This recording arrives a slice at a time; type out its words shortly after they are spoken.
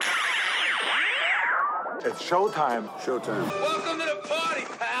It's showtime. Showtime. Welcome to the party,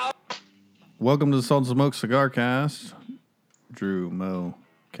 pal. Welcome to the Sultans Smoke Cigar Cast. Drew, Mo,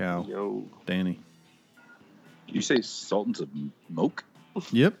 Cal, Yo. Danny. You say Sultans of Moke?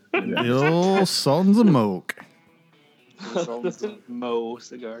 Yep, the old Sultans of Moke. Sultans of Mo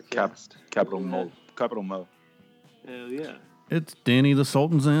Cigar Cast. Capital Mo. Capital Mo. Hell yeah. It's Danny, the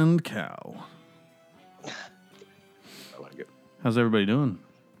Sultans, and Cal. I like it. How's everybody doing?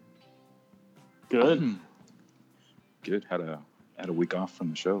 Good. Good. Had a week off from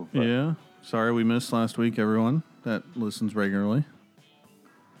the show. Yeah. Sorry we missed last week, everyone that listens regularly.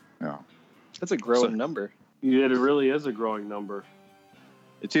 Yeah. That's a growing number. Yeah, it really is a growing number.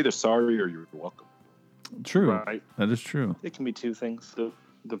 It's either sorry or you're welcome. True. Right. That is true. It can be two things.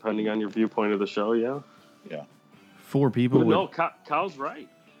 Depending on your viewpoint of the show, yeah. Yeah. 4 people. But no, Kyle's right.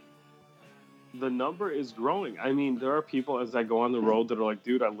 The number is growing. I mean, there are people as I go on the road that are like,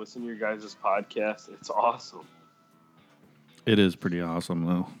 dude, I listen to your guys' podcast. It's awesome. It is pretty awesome,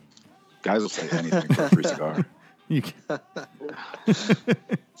 though. Guys will say anything for a free cigar. You can...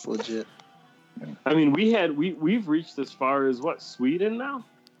 It's legit. I mean, we've reached as far as what, Sweden now?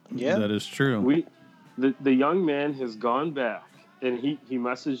 Yeah. That is true. The young man has gone back, and he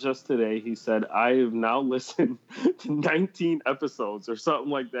messaged us today. He said, I have now listened to 19 episodes or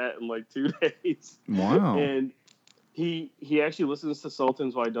something like that in like 2 days. Wow. And he actually listens to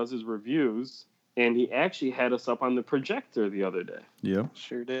Sultans while he does his reviews, and he actually had us up on the projector the other day. Yep.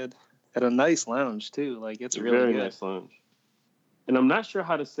 Sure did. At a nice lounge, too. Like, it's really Very good. nice lounge. And I'm not sure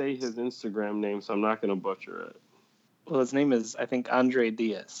how to say his Instagram name, so I'm not going to butcher it. Well, his name is, I think, Andre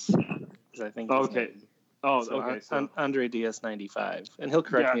Diaz. Is I think his Okay. name. Oh, So okay. So, Andre Diaz 95. And he'll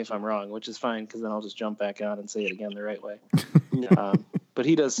correct me if Gotcha. I'm wrong, which is fine, because then I'll just jump back on and say it again the right way. yeah. But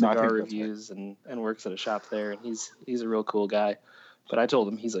he does No, I cigar think that's reviews and works at a shop there, and he's a real cool guy. But I told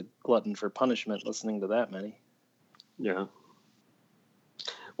him he's a glutton for punishment listening to that many. Yeah.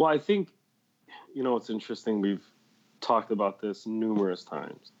 Well, I think, it's interesting. We've talked about this numerous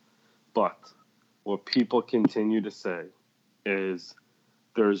times, but what people continue to say is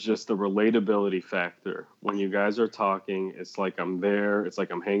there's just a relatability factor. When you guys are talking, it's like I'm there. It's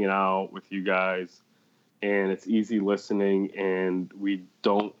like I'm hanging out with you guys, and it's easy listening, and we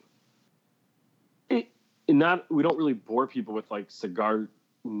don't really bore people with like cigar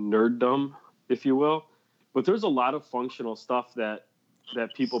nerddom, if you will, but there's a lot of functional stuff that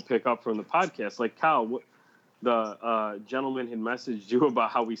people pick up from the podcast. Like Kyle, the gentleman had messaged you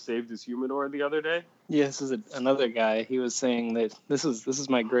about how we saved his humidor the other day. Yeah, this is another guy. He was saying that this is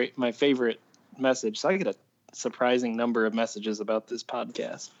my favorite message. So I get a surprising number of messages about this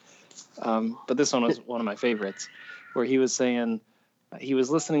podcast. But this one was one of my favorites, where he was saying he was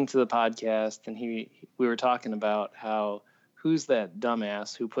listening to the podcast and we were talking about how who's that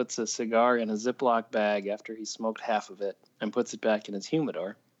dumbass who puts a cigar in a Ziploc bag after he smoked half of it and puts it back in his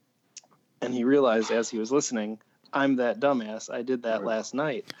humidor. And he realized as he was listening, I'm that dumbass. I did that last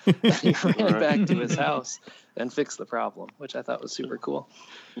night. And he ran back to his house and fixed the problem, which I thought was super cool.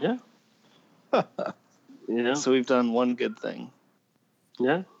 Yeah. Yeah. So we've done one good thing.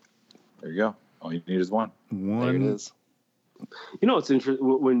 Yeah. There you go. All you need is one. There it is. It's interesting.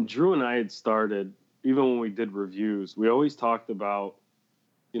 When Drew and I had started, even when we did reviews, we always talked about,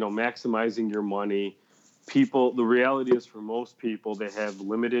 maximizing your money. People, the reality is for most people, they have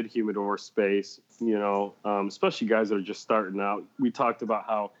limited humidor space, especially guys that are just starting out. We talked about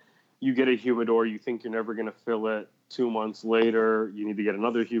how you get a humidor, you think you're never going to fill it. 2 months later, you need to get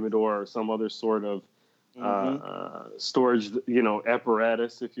another humidor or some other sort of storage,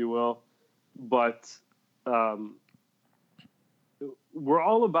 apparatus, if you will. But we're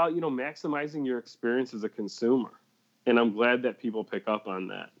all about, maximizing your experience as a consumer. And I'm glad that people pick up on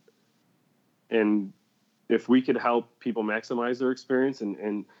that. And if we could help people maximize their experience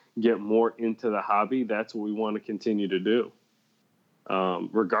and get more into the hobby, that's what we want to continue to do.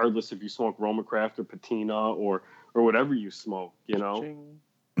 Regardless if you smoke Roma Craft or Patina or whatever you smoke,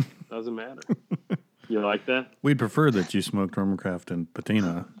 doesn't matter. You like that? We'd prefer that you smoked Romercraft and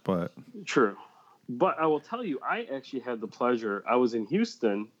Patina, but... True. But I will tell you, I actually had the pleasure. I was in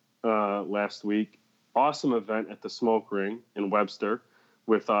Houston last week. Awesome event at the Smoke Ring in Webster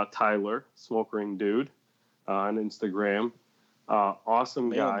with Tyler, Smoke Ring Dude, on Instagram. Awesome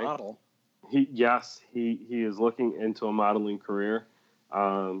guy. Model. He is looking into a modeling career.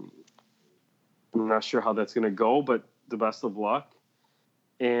 I'm not sure how that's going to go, but the best of luck.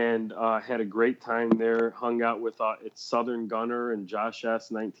 And had a great time there. Hung out with it's Southern Gunner and Josh S.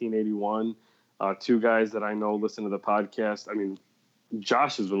 1981. 2 guys that I know listen to the podcast. I mean,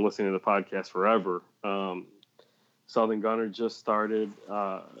 Josh has been listening to the podcast forever. Southern Gunner just started.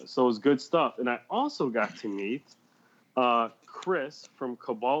 So it was good stuff. And I also got to meet Chris from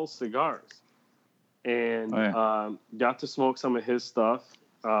Cabal Cigars. And got to smoke some of his stuff.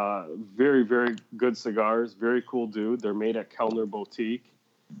 Very, very good cigars. Very cool dude. They're made at Kellner Boutique,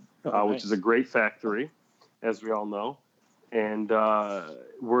 which is a great factory, as we all know. And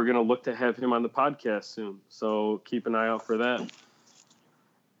we're going to look to have him on the podcast soon. So keep an eye out for that.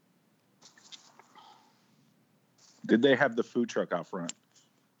 Did they have the food truck out front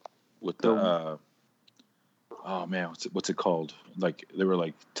with the? Oh man, what's it called? Like they were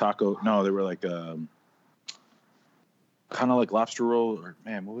like taco. No, they were like kind of like lobster roll. Or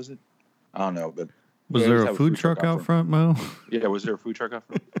man, what was it? I don't know. But was there a food truck out front, Mo? Yeah, was there a food truck out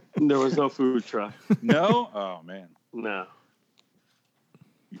front? There was no food truck. No. Oh man. No.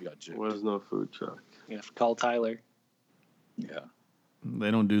 You got gypped. There was no food truck. You have to call Tyler. Yeah.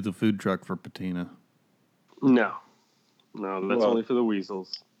 They don't do the food truck for patina. No, that's only for the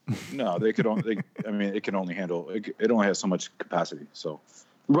weasels. No, they could only. It can only handle. It only has so much capacity. So,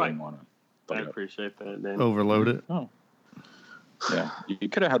 right. I appreciate that, Dan. Overload it. Oh, yeah. You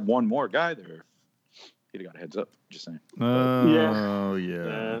could have had one more guy there. He'd have got a heads up. Just saying. Oh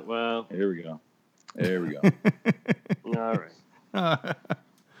yeah. Well, here we go. All right.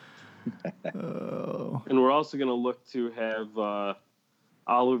 And we're also going to look to have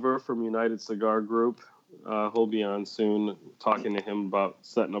Oliver from United Cigar Group. He'll be on soon, talking to him about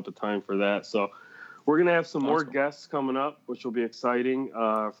setting up a time for that. So we're going to have some more guests coming up, which will be exciting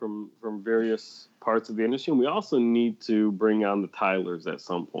from various parts of the industry. And we also need to bring on the Tylers at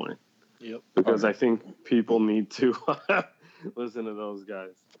some point. Yep. Because I think people need to listen to those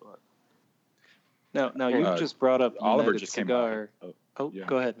guys. But. Now you just brought up Oliver United just Cigar. Yeah.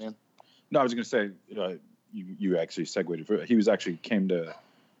 Go ahead, man. No, I was going to say you actually segued. He came to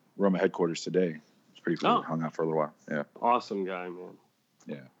Roma headquarters today. It's pretty cool. Hung out for a little while. Yeah. Awesome guy, man.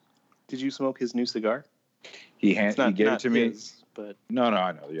 Yeah. Did you smoke his new cigar? He gave it to me. But No,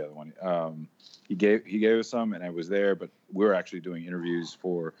 I know the other one. He gave us some, and I was there. But we're actually doing interviews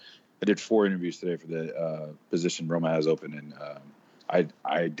I did 4 interviews today for the position Roma has open, and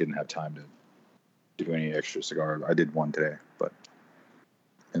I didn't have time to do any extra cigar. I did one today, but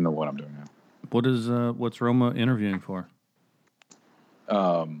in the one I'm doing now. What's Roma interviewing for?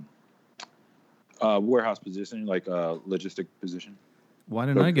 Warehouse position, like logistic position. Why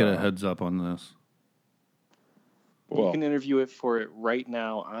didn't I get a heads up on this? Well, you can interview it for it right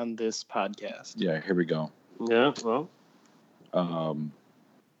now on this podcast. Yeah, here we go. Yeah, well.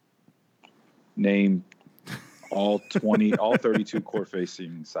 Name all 32 core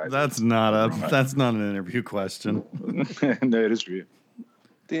facing sizes. That's not an interview question. No, it is for you.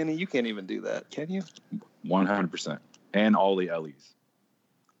 Danny, you can't even do that, can you? 100%. And all the LEs.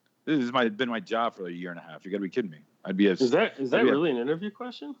 This has been my job for like a year and a half. You got to be kidding me. Is that really an interview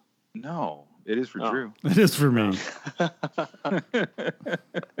question? No, it is for Drew. It is for me.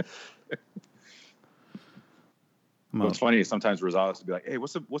 What's funny is sometimes Rosales will be like, "Hey,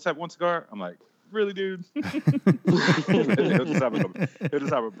 what's that one cigar?" I'm like, "Really, dude?" He'll just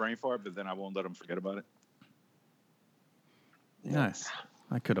have a brain fart, but then I won't let him forget about it. Nice.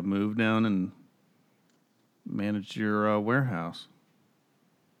 I could have moved down and managed your warehouse.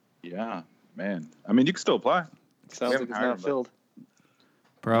 Yeah, man. I mean, you can still apply. Sounds like it's not filled.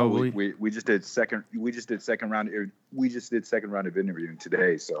 Probably. We just did second round of interviewing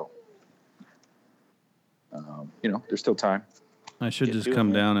today, so there's still time. I should just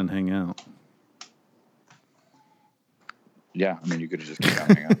come down and hang out. Yeah, I mean, you could have just come down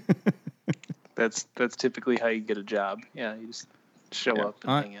and hang out. That's typically how you get a job. Yeah, you just show up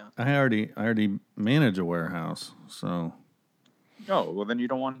and hang out. I already manage a warehouse, so. Oh well, then you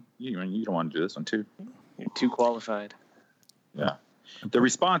don't want to do this one too. You're too qualified. Yeah, the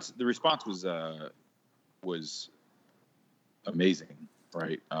response was amazing,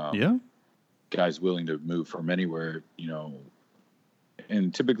 right? Um, Guys willing to move from anywhere,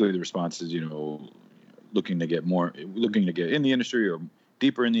 and typically the response is, looking to get in the industry or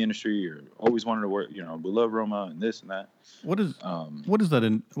deeper in the industry, or always wanted to work. We love Roma and this and that. What does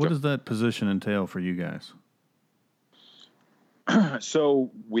that position entail for you guys? So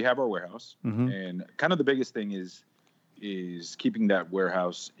we have our warehouse, mm-hmm. and kind of the biggest thing is keeping that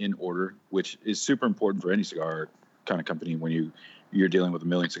warehouse in order, which is super important for any cigar kind of company when you're dealing with 1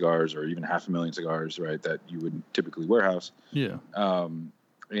 million cigars or even 500,000 cigars, right? That you would typically warehouse. Yeah.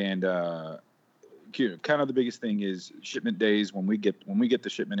 And kind of the biggest thing is shipment days. When we get the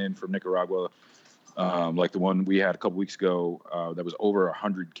shipment in from Nicaragua, like the one we had a couple weeks ago, that was over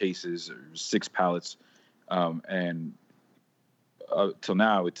 100 cases, it was 6 pallets, and till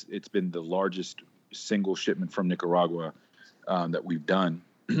now it's been the largest single shipment from Nicaragua that we've done,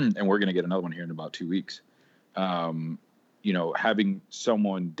 and we're going to get another one here in about 2 weeks. Having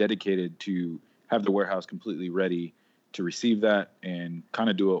someone dedicated to have the warehouse completely ready to receive that and kind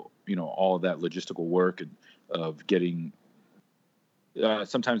of do all of that logistical work of getting.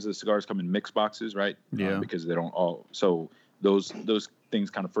 Sometimes the cigars come in mixed boxes, right? Yeah. Because they don't all. So those things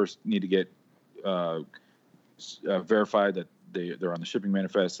kind of first need to get verified that they're on the shipping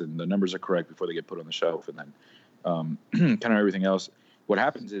manifest and the numbers are correct before they get put on the shelf, and then kind of everything else. What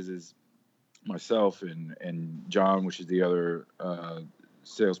happens is myself and John, which is the other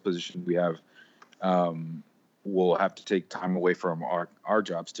sales position we have, will have to take time away from our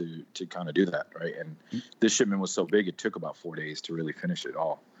jobs to kind of do that, right? And this shipment was so big, it took about 4 days to really finish it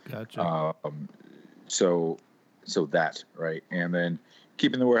all. Gotcha. So that, right? And then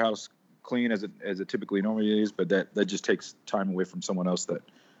keeping the warehouse clean as it typically normally is, but that just takes time away from someone else that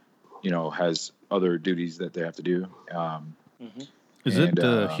has other duties that they have to do. Is it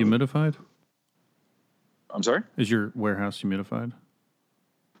humidified? I'm sorry? Is your warehouse humidified?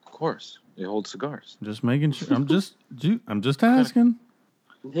 Of course, it holds cigars. Just making sure. I'm just asking.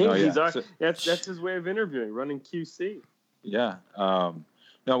 That's his way of interviewing, running QC. Yeah.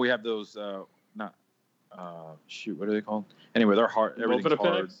 No, we have those. What are they called? Anyway, they're hard. Everything's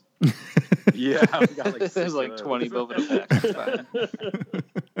hard. Yeah, we got there's 20 Bovida packs.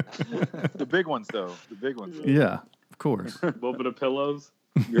 The big ones, though. The big ones. Yeah, of course. Bovida pillows.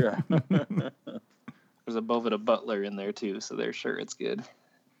 Yeah. There's a Bovida butler in there too, so they're sure it's good.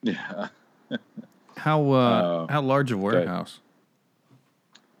 Yeah. How large a warehouse?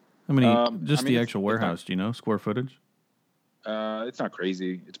 How many? The actual warehouse. Do you know square footage? It's not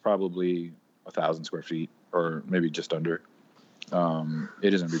crazy. It's probably 1,000 square feet, or maybe just under.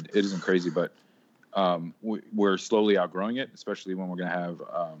 It isn't crazy, but we're slowly outgrowing it, especially when we're going to have.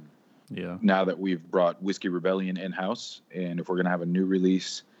 Now that we've brought Whiskey Rebellion in house, and if we're going to have a new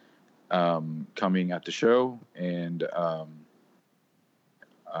release coming at the show, and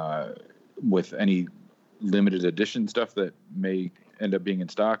with any limited edition stuff that may end up being in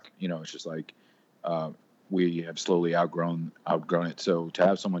stock, it's just like we have slowly outgrown it. So to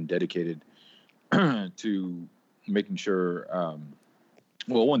have someone dedicated to making sure,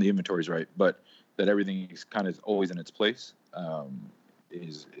 one, the inventory is right, but that everything is kind of always in its place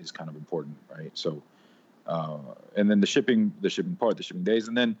is kind of important, right? So, and then the shipping days,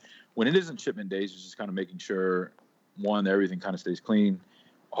 and then when it isn't shipment days, it's just kind of making sure, one, that everything kind of stays clean,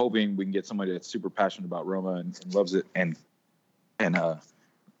 hoping we can get somebody that's super passionate about Roma and loves it, and kind of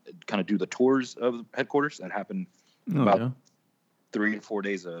do the tours of headquarters that happen about 3 to 4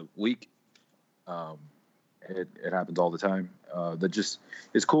 days a week. It happens all the time. That just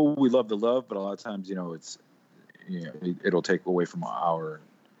it's cool. We love the love, but a lot of times, it's it'll take away from our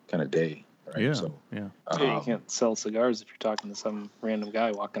kind of day, right? Yeah. So you can't sell cigars if you're talking to some random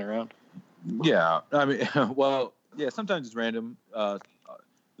guy walking around. Yeah, I mean, well, yeah. Sometimes it's random. A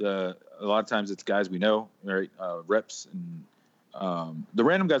lot of times it's guys we know, right? Reps, and the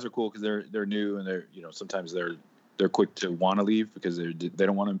random guys are cool because they're new, and they're sometimes they're quick to want to leave because they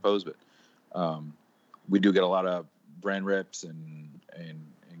don't want to impose, but we do get a lot of brand reps and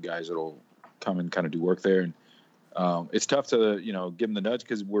guys that'll come and kind of do work there, and it's tough to give them the nudge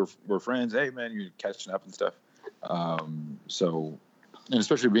because we're friends. Hey man, you're catching up and stuff. So, and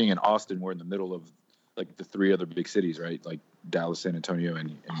especially being in Austin, we're in the middle of like the 3 other big cities, right? Like Dallas, San Antonio,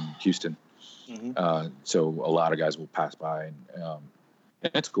 and Houston. Mm-hmm. So a lot of guys will pass by, and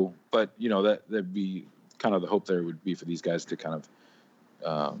it's cool. But that'd be kind of the hope there would be for these guys to kind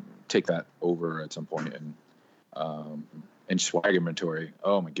of take that over at some point, and swag inventory.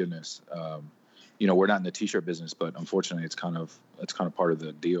 Oh my goodness. We're not in the t-shirt business, but unfortunately it's kind of part of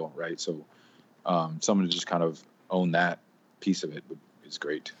the deal, right? So someone to just kind of own that piece of it is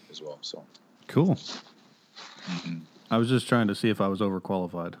great as well. So cool. Mm-hmm. I was just trying to see if I was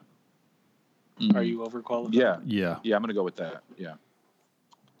overqualified. Mm-hmm. Are you overqualified? Yeah. I'm gonna go with that. Yeah.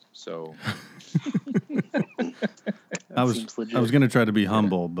 So I was gonna try to be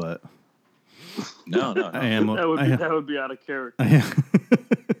humble, but no. I am. That would be out of character.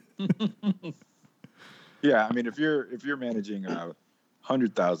 Yeah, I mean, if you're managing a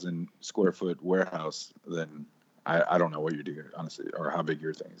 100,000 square foot warehouse, then I don't know what you do, honestly, or how big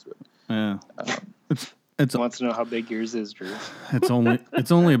your thing is. But yeah, it wants to know how big yours is, Drew. It's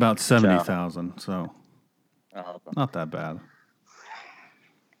only about 70,000, so not that bad.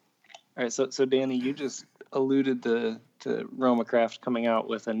 All right, so Danny, you just alluded to Roma Craft coming out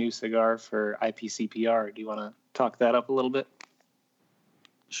with a new cigar for IPCPR. Do you want to talk that up a little bit?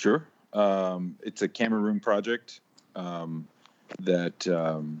 Sure. It's a Cameroon project that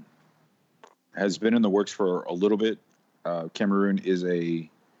has been in the works for a little bit. Cameroon is a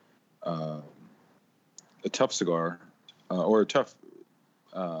tough cigar or a tough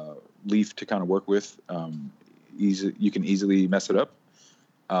leaf to kind of work with. You can easily mess it up.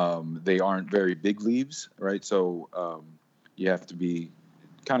 They aren't very big leaves, right? So you have to be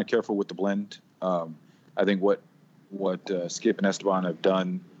kind of careful with the blend. I think what Skip and Esteban have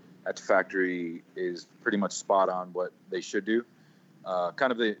done at the factory is pretty much spot on what they should do.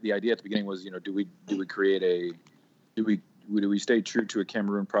 Kind of the idea at the beginning was, do we create do we stay true to a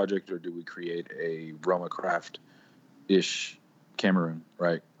Cameroon project, or do we create a Roma craft-ish Cameroon,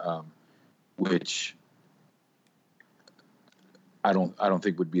 right? Which I don't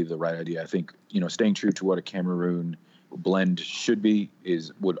think would be the right idea. I think, staying true to what a Cameroon blend should be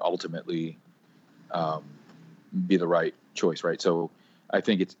would ultimately be the right choice, right? So I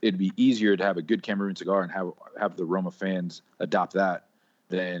think it'd be easier to have a good Cameroon cigar and have the Roma fans adopt that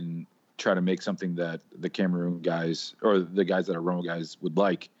than try to make something that the Cameroon guys or the guys that are Roma guys would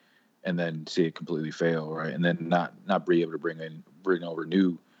like, and then see it completely fail, right? And then not be able to bring over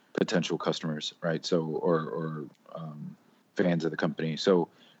new potential customers, right? So or fans of the company. So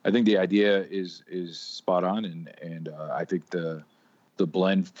I think the idea is spot on, and I think the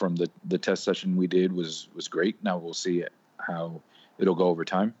blend from the test session we did was great. Now we'll see how it'll go over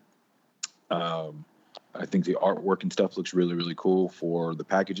time. I think the artwork and stuff looks really, really cool for the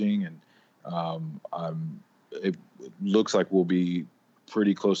packaging, and it looks like we'll be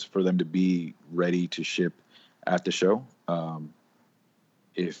pretty close for them to be ready to ship at the show,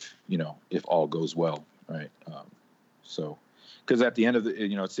 if all goes well, right? So, because at the end of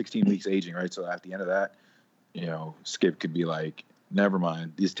it's 16 weeks aging, right? So at the end of that, Skip could be like, never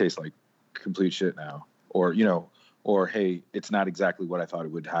mind, these taste like complete shit now, or hey, it's not exactly what I thought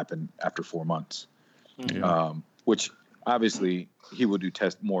it would happen after 4 months. Yeah. Which obviously he will do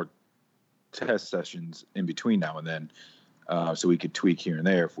more test sessions in between now and then, so we could tweak here and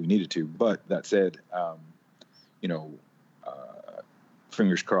there if we needed to. But that said,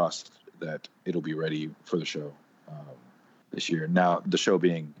 fingers crossed that it'll be ready for the show this year. Now, the show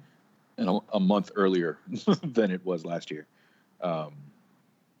being a month earlier than it was last year,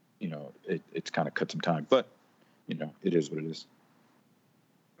 it's kind of cut some time, but it is what it is.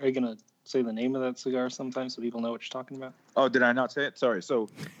 Are you gonna say the name of that cigar sometime so people know what you're talking about? Oh, did I not say it? Sorry. So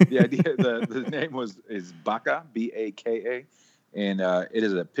the idea, the name is Baka, Baka, and it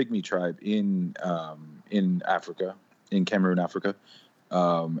is a pygmy tribe in Africa, in Cameroon, Africa.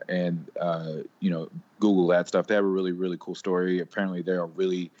 Google that stuff. They have a really, really cool story. Apparently, they are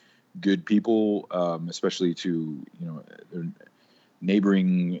really good people, especially to their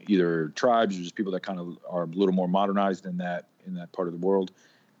neighboring either tribes or just people that kind of are a little more modernized in that part of the world.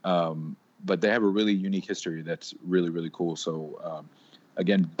 But they have a really unique history that's really, really cool. So,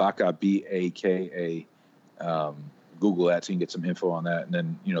 again, Baka, Baka, Google that so you can get some info on that. And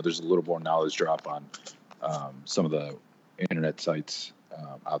then, there's a little more knowledge drop on some of the internet sites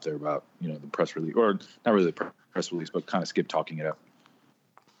out there about, the press release, or not really the press release, but kind of Skip talking it up.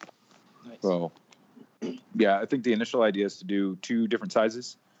 Nice. So, yeah, I think the initial idea is to do 2 different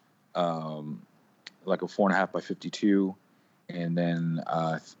sizes, like a 4.5 by 52, and then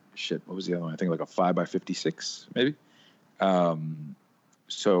what was the other one? I think like a 5 by 56, maybe. And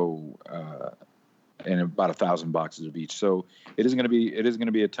about 1,000 boxes of each. So it is going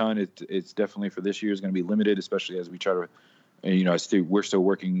to be a ton. It's definitely for this year is going to be limited, especially as we try to, we're still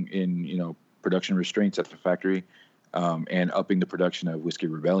working in, production restraints at the factory, and upping the production of Whiskey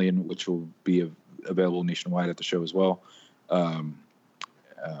Rebellion, which will be available nationwide at the show as well.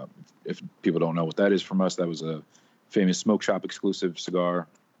 If people don't know what that is from us, that was a famous smoke shop exclusive cigar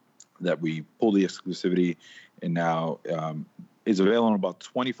that we pulled the exclusivity, and now is available in about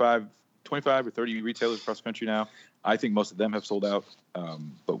 25 or 30 retailers across the country now. I think most of them have sold out,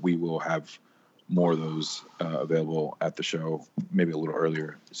 but we will have more of those available at the show, maybe a little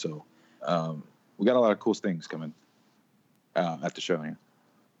earlier. So we got a lot of cool things coming at the show here.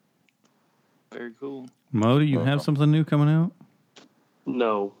 Very cool. Mo, do you have something new coming out?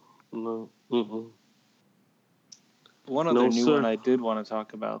 No. Mm-mm. One other new one I did want to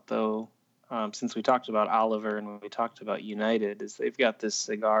talk about, though, since we talked about Oliver and we talked about United, is they've got this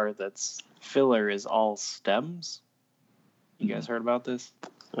cigar that's filler is all stems. You guys heard about this?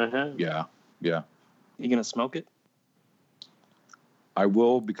 I have. Yeah. You gonna smoke it? I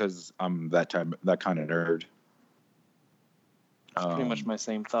will, because I'm that kind of nerd. It's pretty much my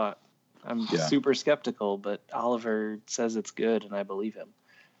same thought. I'm super skeptical, but Oliver says it's good, and I believe him.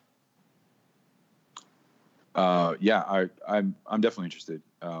 I'm definitely interested.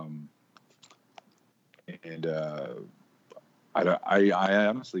 And I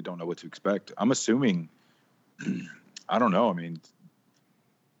honestly don't know what to expect. I'm assuming, I don't know. I mean,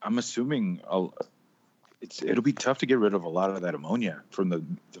 I'm assuming it'll be tough to get rid of a lot of that ammonia from the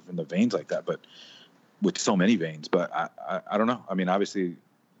veins like that, but with so many veins. But I don't know. I mean, obviously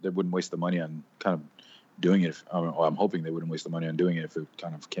they wouldn't waste the money on kind of doing it. I'm hoping they wouldn't waste the money on doing it if it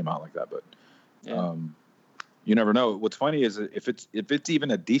kind of came out like that. But you never know. What's funny is if it's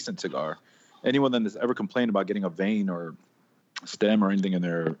even a decent cigar, anyone that has ever complained about getting a vein or stem or anything in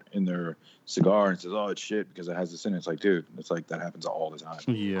their cigar and says, "Oh, it's shit because it has this in it," it's like, dude, it's like that happens all the time.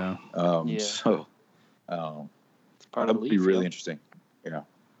 Yeah. So that would be really interesting. Yeah.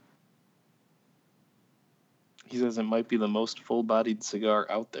 He says it might be the most full-bodied cigar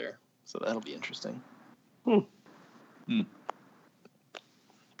out there, so that'll be interesting.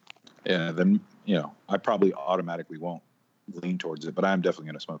 Yeah, then I probably automatically won't lean towards it, but I'm definitely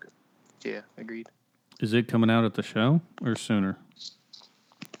going to smoke it. Yeah, agreed. Is it coming out at the show or sooner?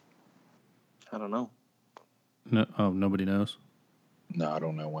 I don't know. No, nobody knows. No, I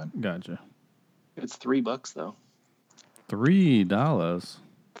don't know when. Gotcha. It's $3 though. $3.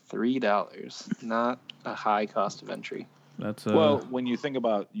 $3, not a high cost of entry. That's well, when you think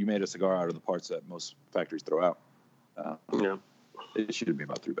about you made a cigar out of the parts that most factories throw out, it should be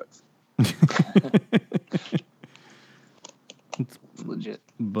about $3. It's legit.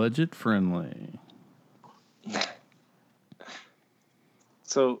 Budget friendly.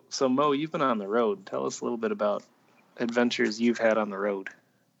 So Mo, you've been on the road. Tell us a little bit about adventures you've had on the road.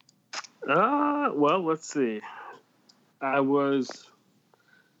 Well, let's see. I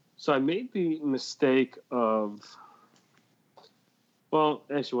made the mistake of, well,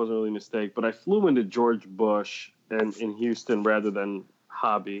 actually it wasn't really a mistake, but I flew into George Bush and in Houston rather than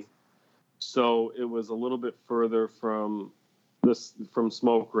Hobby. So it was a little bit further from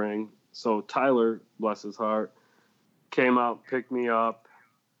Smoke Ring. So Tyler, bless his heart, came out, picked me up.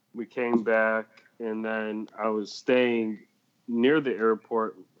 We came back, and then I was staying near the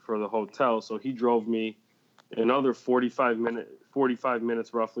airport for the hotel. So he drove me another 45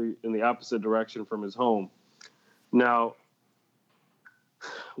 minutes roughly in the opposite direction from his home. Now,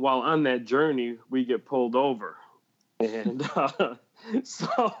 while on that journey, we get pulled over. And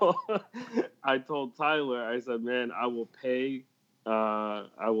so I told Tyler, I said, man, I will pay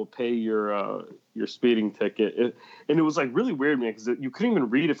your speeding ticket. And it was like really weird, man, because you couldn't even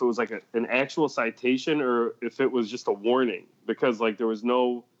read if it was like an actual citation or if it was just a warning, because like there was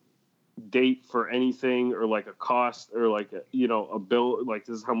no date for anything or like a cost or like a bill, like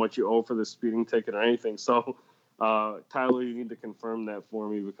this is how much you owe for the speeding ticket or anything. So Tyler, you need to confirm that for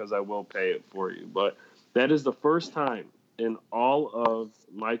me because I will pay it for you. But that is the first time in all of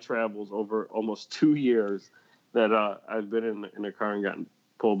my travels over almost 2 years that I've been in a car and gotten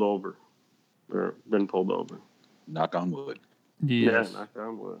pulled over or been pulled over. Knock on wood. Yes. Yeah, knock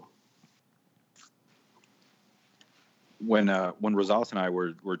on wood. When Rosales and I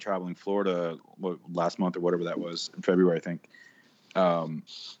were traveling Florida last month or whatever that was in February, I think, I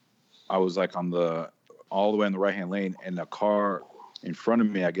was like all the way on the right hand lane, and the car in front of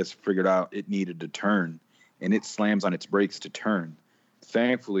me, I guess, figured out it needed to turn, and it slams on its brakes to turn.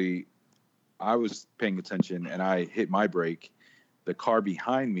 Thankfully, I was paying attention and I hit my brake. The car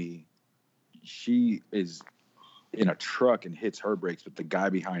behind me, she is in a truck and hits her brakes, but the guy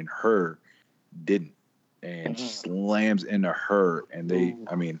behind her didn't, and slams into her. And they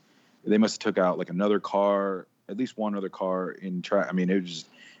must have took out like another car, at least one other car in track. I mean, it was just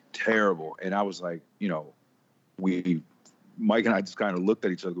terrible. And I was like, Mike and I just kind of looked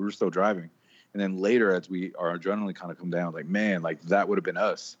at each other. We were still driving. And then later, as our adrenaline kind of come down, like, man, like that would have been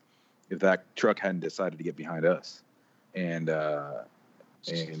us if that truck hadn't decided to get behind us. And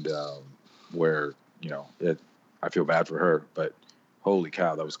where, I feel bad for her, but holy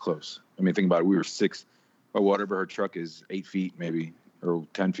cow, that was close. I mean, think about it. We were 6 or whatever her truck is, 8 feet maybe, or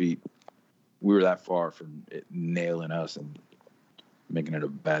 10 feet. We were that far from it nailing us and making it a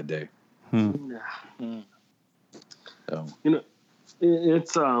bad day. So,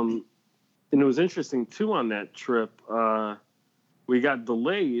 it's, and it was interesting too on that trip. We got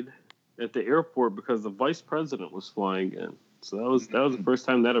delayed at the airport because the vice president was flying in. So that was the first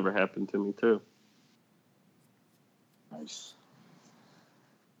time that ever happened to me too. Nice.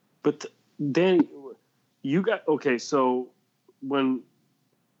 But then so when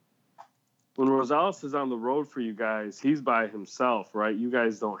Rosales is on the road for you guys, he's by himself, right? You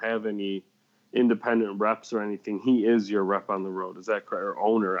guys don't have any independent reps or anything. He is your rep on the road. Is that correct? Or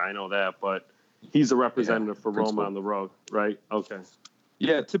owner, I know that, but he's a representative for Roma on the road, right? Okay.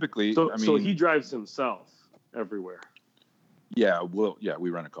 Yeah, typically. So he drives himself everywhere. Yeah, we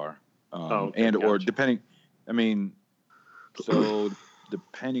rent a car. Okay, or gotcha. depending, I mean, So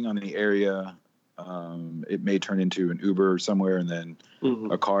depending on the area, it may turn into an Uber somewhere and then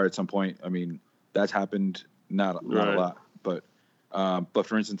a car at some point. I mean, that's happened, not a lot, but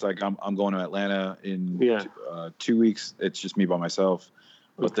for instance, like I'm going to Atlanta in 2 weeks. It's just me by myself.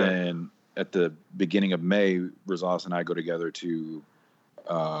 But then at the beginning of May, Rosales and I go together to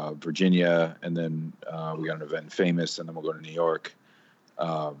Virginia, and then we got an event in Famous, and then we'll go to New York.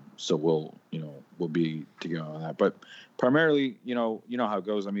 So we'll be together on that. But primarily, you know how it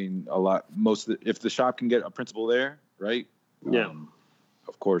goes. I mean, if the shop can get a principal there, right? Yeah.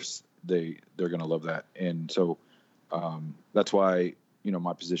 Of course they're going to love that. And so that's why,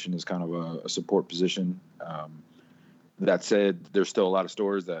 my position is kind of a support position. That said, there's still a lot of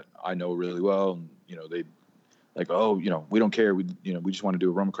stores that I know really well, and they like, oh, we don't care. We just want to do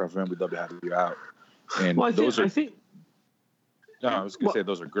a Romacraft event. We'd love to have you out. And I think no, I was going to say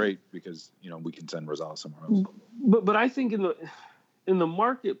those are great because we can send Rosales somewhere else. But I think in the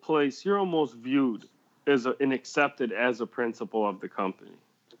marketplace, you're almost viewed as and accepted as a principal of the company.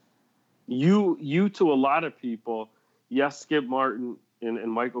 You to a lot of people, yes, Skip Martin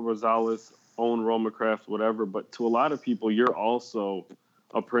and Michael Rosales own Romacraft, whatever, but to a lot of people, you're also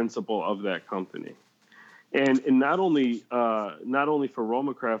a principal of that company. And not only for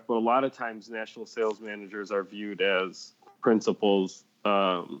Romacraft, but a lot of times national sales managers are viewed as principals,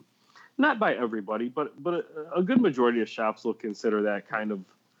 not by everybody, but a good majority of shops will consider that kind of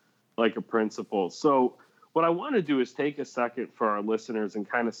like a principal. So what I want to do is take a second for our listeners and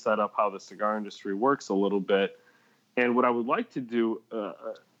kind of set up how the cigar industry works a little bit. And what I would like to do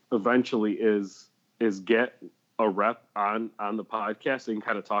eventually is get a rep on the podcast and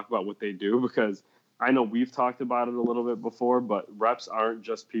kind of talk about what they do, because I know we've talked about it a little bit before, but reps aren't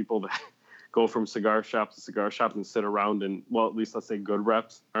just people that go from cigar shop to cigar shop and sit around and, well, at least let's say good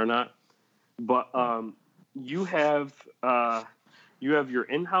reps are not. But you have your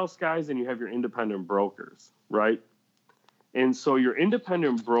in-house guys and you have your independent brokers, right? And so your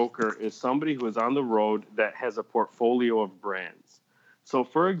independent broker is somebody who is on the road that has a portfolio of brands. So,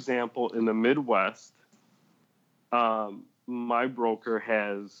 for example, in the Midwest, my broker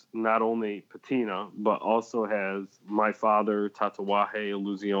has not only Patina, but also has My Father, Tatuaje,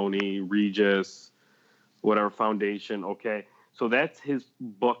 Illusione, Regis, whatever foundation, okay? So that's his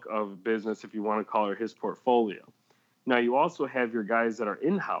book of business, if you want to call it his portfolio. Now, you also have your guys that are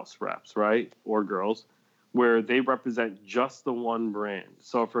in-house reps, right, or girls, where they represent just the one brand.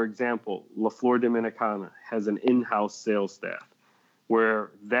 So, for example, La Flor Dominicana has an in-house sales staff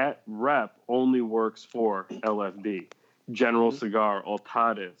where that rep only works for LFD, General Cigar,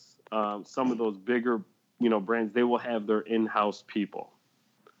 Altadis, some of those bigger, brands. They will have their in-house people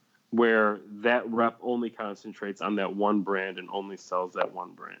where that rep only concentrates on that one brand and only sells that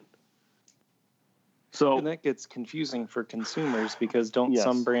one brand. So, and that gets confusing for consumers because don't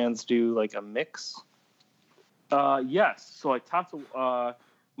some brands do like a mix? Yes. So like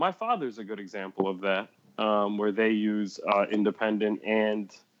My Father's a good example of that, where they use independent and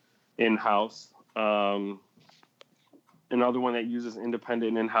in-house. Another one that uses independent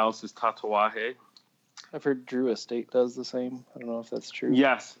and in-house is Tatuaje. I've heard Drew Estate does the same. I don't know if that's true.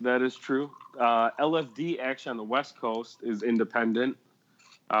 Yes, that is true. LFD actually on the West Coast is independent.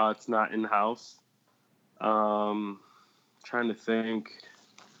 It's not in-house. Trying to think.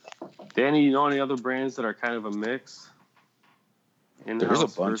 Danny, you know any other brands that are kind of a mix? There's a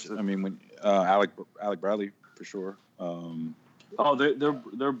bunch. I mean, when Alec Bradley for sure.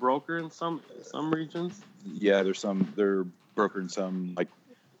 They're broker in some regions. Yeah, they're broker in some, like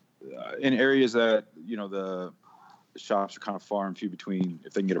in areas that the shops are kind of far and few between.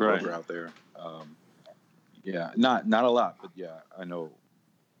 If they can get a broker out there, yeah, not a lot, but yeah, I know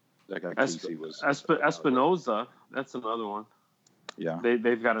that guy Casey was Espinosa. That's another one. Yeah,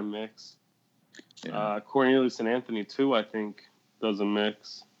 they've got a mix. Yeah. Cornelius and Anthony too, I think, does a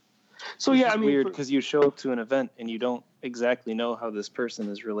mix. So yeah, I mean, weird because you show up to an event and you don't exactly know how this person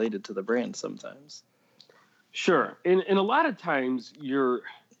is related to the brand sometimes. Sure, and a lot of times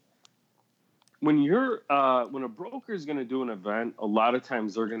when a broker is going to do an event, a lot of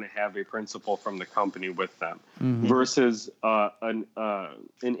times they're going to have a principal from the company with them, versus an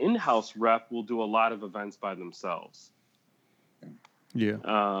in-house rep will do a lot of events by themselves. Yeah.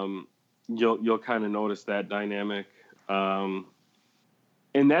 You'll kind of notice that dynamic. And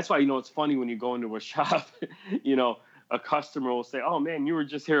that's why, it's funny when you go into a shop, a customer will say, oh man, you were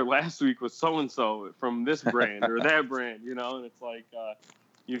just here last week with so-and-so from this brand or that brand, and it's like,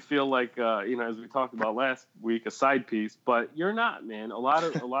 you feel like, as we talked about last week, a side piece, but you're not, man. A lot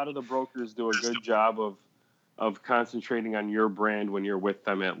of the brokers do a good job of concentrating on your brand when you're with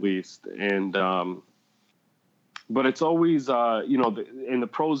them at least. And, But it's always, and the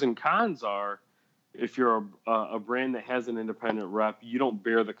pros and cons are, if you're a brand that has an independent rep, you don't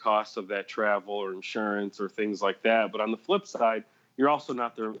bear the cost of that travel or insurance or things like that. But on the flip side, you're also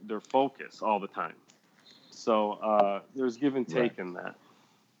not their focus all the time. So there's give and take in that.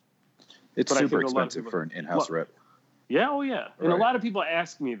 It's super expensive for an in-house rep. Yeah, oh yeah. And right. A lot of people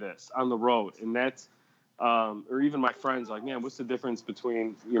ask me this on the road, and that's, or even my friends, like, man, what's the difference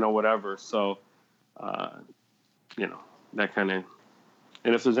between, whatever. So, that kind of.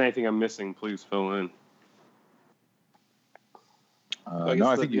 And if there's anything I'm missing, please fill in. I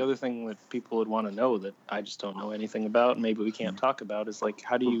guess the other thing that people would want to know that I just don't know anything about, and maybe we can't talk about, is like,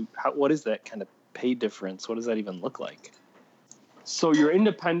 what is that kind of pay difference? What does that even look like? So your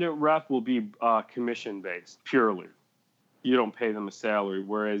independent rep will be commission based purely. You don't pay them a salary,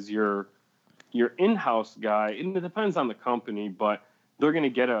 whereas your in-house guy, and it depends on the company, but they're going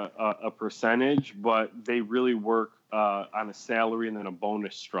to get a percentage, but they really work on a salary and then a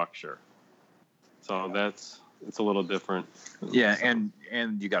bonus structure. So it's a little different. Yeah, and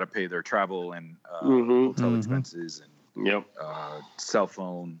you got to pay their travel and hotel expenses and cell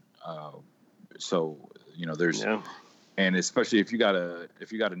phone. So there's and especially if you got a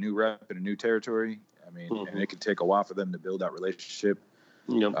new rep in a new territory. I mean, and it could take a while for them to build that relationship.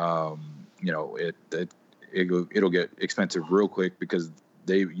 Yep. It'll get expensive real quick because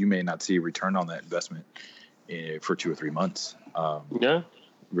you may not see a return on that investment for 2 or 3 months.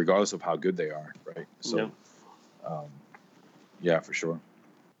 Regardless of how good they are, right? So, for sure.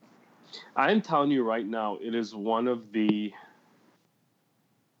 I'm telling you right now, it is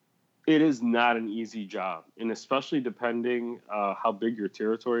it is not an easy job, and especially depending how big your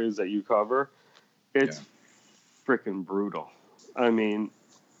territory is that you cover, it's freaking brutal. I mean,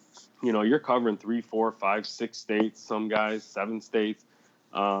 you're covering 3, 4, 5, 6 states, some guys 7 states.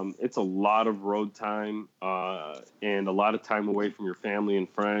 It's a lot of road time and a lot of time away from your family and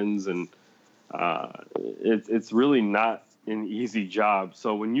friends, and it's really not an easy job.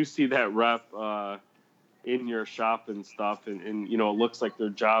 So when you see that rep in your shop and stuff, and it looks like their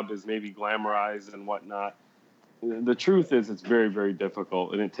job is maybe glamorized and whatnot, the truth is it's very, very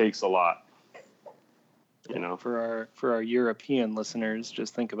difficult, and it takes a lot. For our European listeners,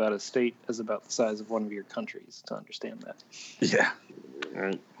 just think about a state as about the size of one of your countries to understand that. Yeah.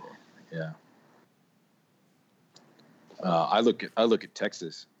 Right. Yeah. I look at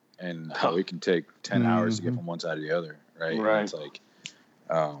Texas and how it can take 10 hours to get from one side to the other, right? Right. And it's like,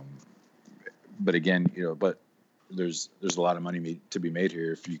 but again, but there's a lot of money to be made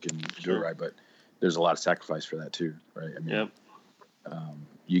here if you can do it right. But there's a lot of sacrifice for that too, right? I mean,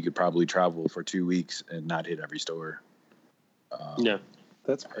 you could probably travel for 2 weeks and not hit every store.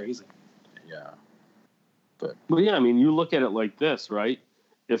 That's crazy. Yeah. But yeah, I mean, you look at it like this, right?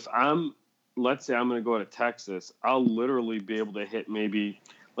 If let's say I'm going to go to Texas, I'll literally be able to hit maybe,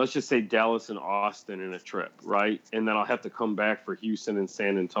 let's just say Dallas and Austin in a trip, right? And then I'll have to come back for Houston and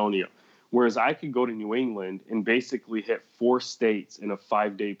San Antonio. Whereas I could go to New England and basically hit 4 states in a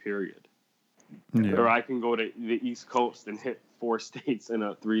 5-day period. Yeah. Or I can go to the East Coast and hit 4 states in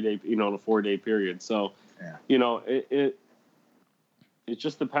a 3-day, in a 4-day period. So, it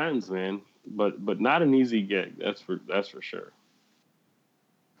just depends, man. But not an easy gig. That's for sure.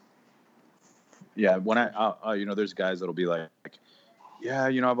 Yeah, when there's guys that'll be like, yeah,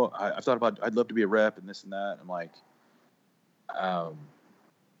 I've thought about, I'd love to be a rep and this and that. I'm like, I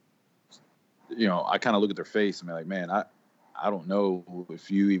kind of look at their face and be like, man, I don't know if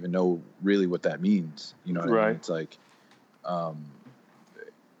you even know really what that means. You know what I mean? It's like,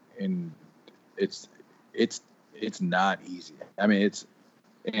 and it's not easy. I mean,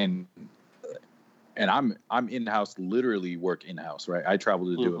 and I'm in-house, literally work in-house, right? I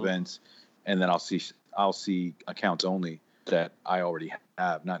travel to do events, and then I'll see accounts only that I already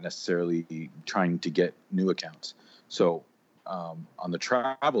have, not necessarily trying to get new accounts. So on the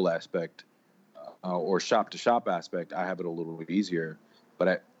travel aspect or shop-to-shop aspect, I have it a little bit easier,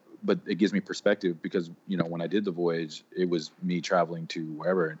 but it gives me perspective because, when I did the voyage, it was me traveling to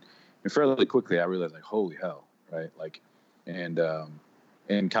wherever, and fairly quickly I realized, like, holy hell, right? Like, and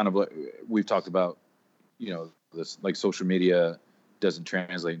kind of like we've talked about, this, like, social media doesn't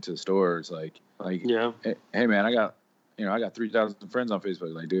translate into the stores. Like, hey man, I got 3,000 friends on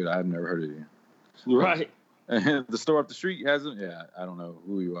Facebook. Like, dude, I've never heard of you. Right. And the store up the street hasn't. Yeah, I don't know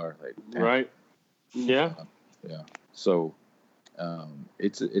who you are. Like, damn. Right. Yeah. Yeah. So,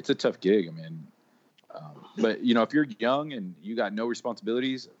 it's a tough gig. I mean, but if you're young and you got no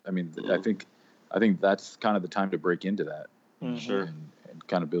responsibilities, I mean, I think that's kind of the time to break into that. Sure. And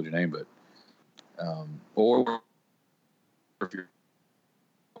kind of build your name, but or if you're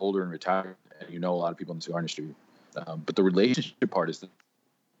older and retired and a lot of people in the cigar industry, But the relationship part is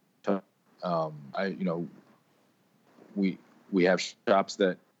tough. We have shops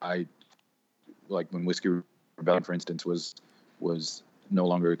that I like when Whiskey Rebellion, for instance, was no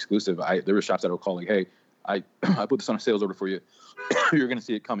longer exclusive. There were shops that will call like, hey, I put this on a sales order for you. You're gonna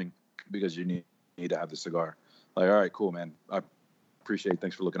see it coming because you need to have the cigar. Like, all right, cool, man. I appreciate it.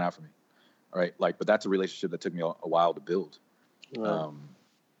 Thanks for looking out for me. All right, like, but that's a relationship that took me a while to build. Right.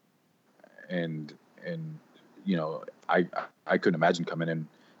 And I couldn't imagine coming in.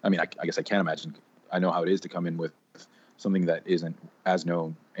 I mean, I guess I can't imagine. I know how it is to come in with something that isn't as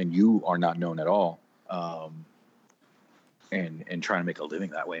known, and you are not known at all, and trying to make a living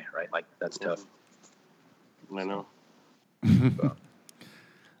that way, right? Like, that's tough. I know.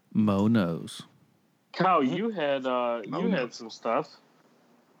 Mo knows. Kyle, you had some stuff.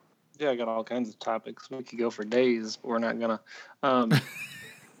 Yeah, I got all kinds of topics. We could go for days, but we're not gonna.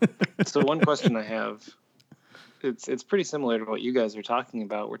 So one question I have, it's pretty similar to what you guys are talking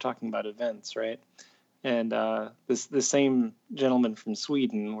about. We're talking about events, right? And this same gentleman from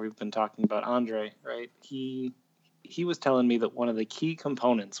Sweden, we've been talking about, Andre, right? He was telling me that one of the key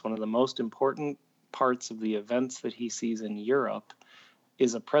components, one of the most important parts of the events that he sees in Europe,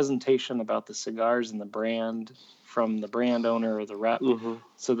 is a presentation about the cigars and the brand from the brand owner or the rep,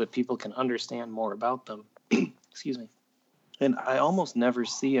 so that people can understand more about them. Excuse me. And I almost never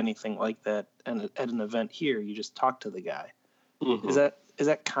see anything like that at an event here. You just talk to the guy. Is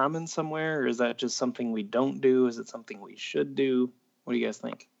that common somewhere, or is that just something we don't do? Is it something we should do? What do you guys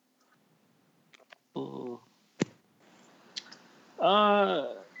think?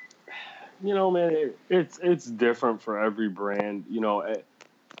 Man, it's different for every brand.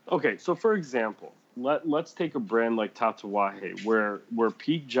 Okay, so for example, let's take a brand like Tatuaje, where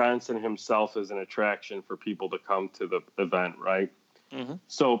Pete Johnson himself is an attraction for people to come to the event, right? Mm-hmm.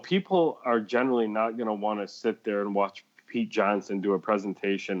 So people are generally not going to want to sit there and watch Pete Johnson do a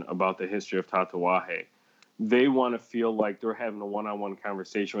presentation about the history of Tatuaje. They want to feel like they're having a one-on-one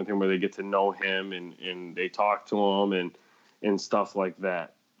conversation with him where they get to know him and they talk to him and stuff like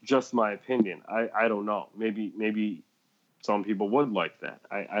that. Just my opinion. I don't know. Maybe some people would like that.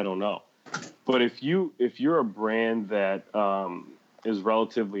 I don't know. But if you're a brand that is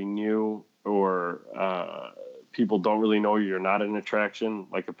relatively new, or people don't really know you're not an attraction,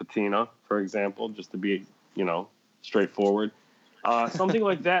 like a patina, for example, just to be, straightforward, something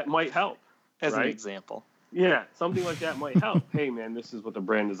like that might help. As right? an example. Yeah, something like that might help. Hey, man, this is what the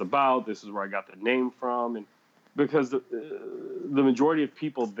brand is about. This is where I got the name from. And because the majority of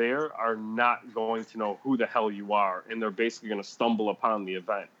people there are not going to know who the hell you are, and they're basically going to stumble upon the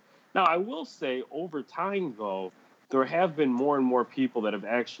event. Now, I will say over time, though, there have been more and more people that have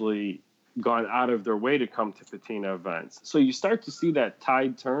actually gone out of their way to come to patina events. So you start to see that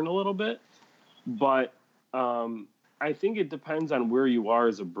tide turn a little bit. But I think it depends on where you are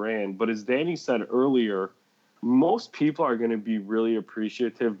as a brand. But as Danny said earlier, most people are going to be really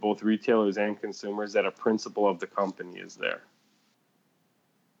appreciative, both retailers and consumers, that a principal of the company is there.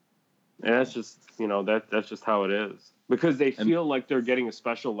 And that's just, that's just how it is. Because they feel like they're getting a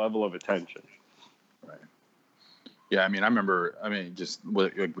special level of attention. Right. Yeah, I remember, just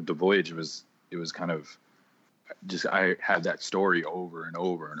with the Voyage, it was kind of just, I had that story over and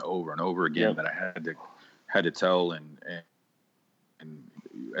over and over and over again that I had to tell, and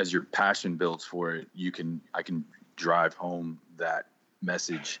as your passion builds for it, I can drive home that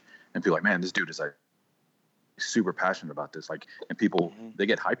message and feel like, man, this dude is like super passionate about this, like, and people they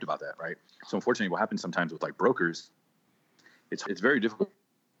get hyped about that, right? So unfortunately, what happens sometimes with like brokers, it's very difficult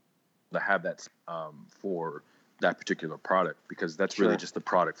to have that for that particular product, because that's really just the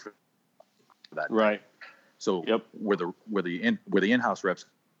product for that, right? So where the in-house reps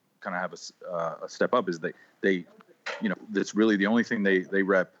kind of have a step up is they that's really the only thing they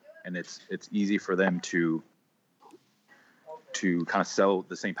rep, and it's easy for them to kind of sell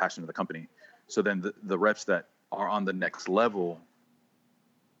the same passion of the company. So then the reps that are on the next level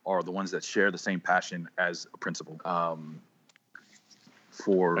are the ones that share the same passion as a principal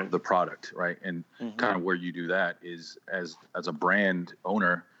for the product, right? And kind of where you do that is as a brand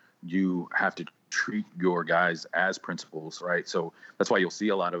owner, you have to treat your guys as principals, right? So that's why you'll see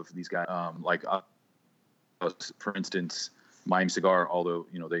a lot of these guys, like for instance, Miami Cigar, although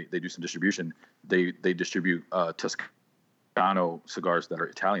they do some distribution, they distribute Toscano cigars that are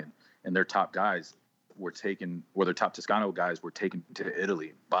Italian, and their top guys were taken, or their top Toscano guys were taken to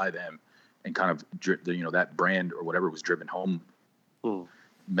Italy by them, and kind of that brand or whatever was driven home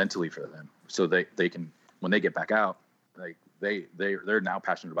mentally for them, so they can, when they get back out, like they're now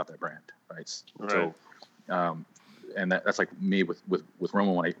passionate about that brand, right? So and that's like me with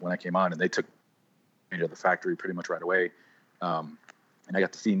Roma when I came on, and they took to the factory pretty much right away. And I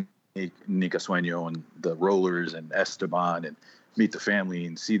got to see Nica Sueño and the rollers and Esteban and meet the family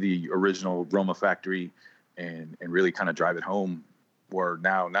and see the original Roma factory and really kind of drive it home, where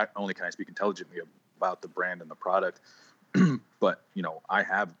now not only can I speak intelligently about the brand and the product, but, you know, I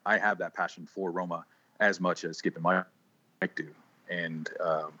have that passion for Roma as much as Skip and Mike do. And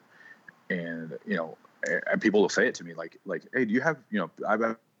you know, and people will say it to me like, hey, do you have, you know,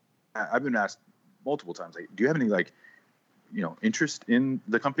 I've been asked multiple times, like, do you have any, like, you know, interest in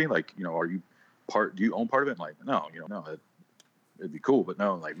the company? Like, you know, do you own part of it? And like, no, you know, no, it'd be cool, but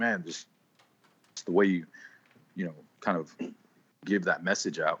no, like, man, just the way you know, kind of give that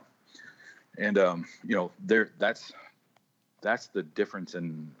message out. And, you know, that's the difference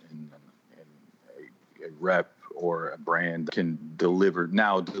in a rep or a brand that can deliver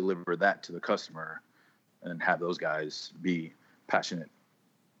that to the customer and have those guys be passionate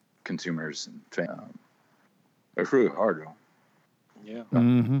consumers and fans. It's really hard though. Yeah.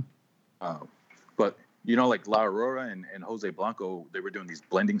 Mm-hmm. But, you know, like La Aurora and Jose Blanco, they were doing these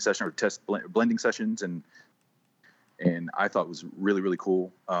blending sessions or test blending sessions, and I thought it was really, really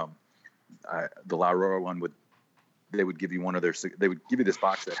cool. The La Aurora one they would give you this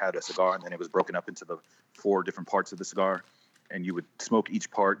box that had a cigar, and then it was broken up into the 4 different parts of the cigar, and you would smoke each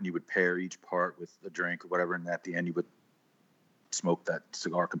part, and you would pair each part with a drink or whatever, and at the end you would smoke that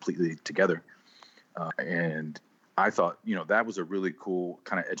cigar completely together. And I thought, you know, that was a really cool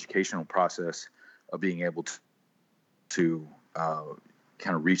kind of educational process of being able to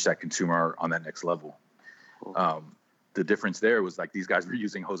kind of reach that consumer on that next level. The difference there was, like, these guys were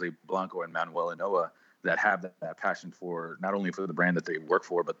using Jose Blanco and Manuel Inoa that have that passion for not only for the brand that they work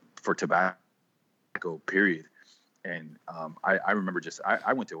for, but for tobacco, period. And I remember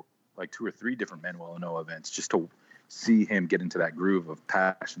I went to like 2 or 3 different Manuel Inoa events just to see him get into that groove of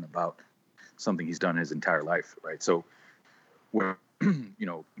passion about something he's done his entire life, right? So where, you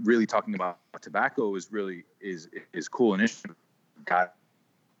know, really talking about tobacco is cool and interesting. Got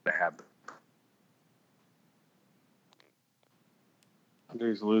to have.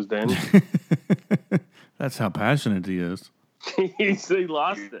 There's lose Danny. That's how passionate he is. He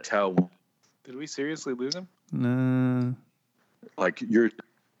lost it. Did we seriously lose him? Nah. Like he's you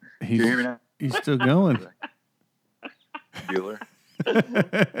hear me now? He's still going. Dealer.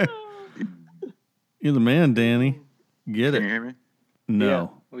 You're the man, Danny. Get it. Can you hear me?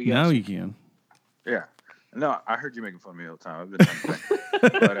 No. Yeah, now you can. Yeah. No, I heard you making fun of me all the time. I've been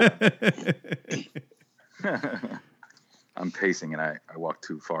trying to but, I'm pacing and I walk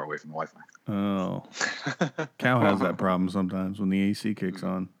too far away from the Wi-Fi. Oh. Cal has that problem sometimes when the AC kicks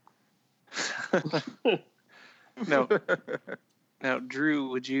on. Now, Drew,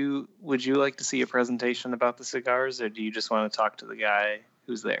 would you like to see a presentation about the cigars, or do you just want to talk to the guy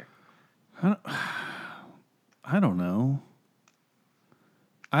who's there? I don't know.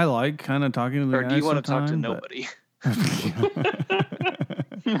 I like kind of talking to the guy. Or do you want to talk to but... nobody?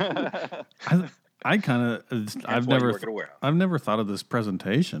 I kind of I've never thought of this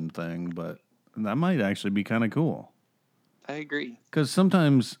presentation thing, but that might actually be kind of cool. I agree. Because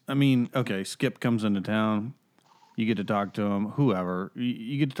sometimes, I mean, okay, Skip comes into town, you get to talk to him, whoever.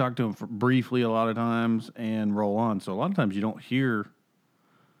 You get to talk to him briefly a lot of times and roll on. So a lot of times you don't hear,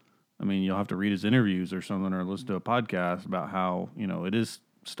 I mean, you'll have to read his interviews or something or listen to a podcast about how, you know, it is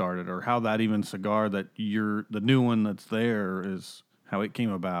started or how that even cigar that the new one that's there is, how it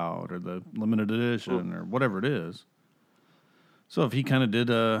came about or the limited edition or whatever it is. So if he kind of did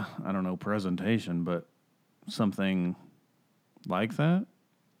a, I don't know, presentation, but something like that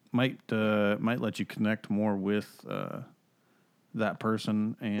might let you connect more with that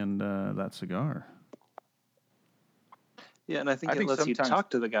person and that cigar. Yeah, and I think it lets you talk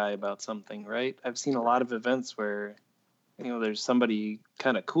to the guy about something, right? I've seen a lot of events where, you know, there's somebody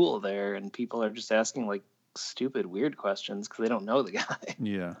kind of cool there and people are just asking like stupid, weird questions because they don't know the guy.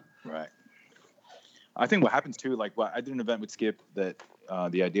 Yeah. Right. I think what happens too, like, I did an event with Skip that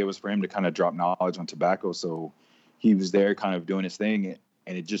the idea was for him to kind of drop knowledge on tobacco. So he was there kind of doing his thing.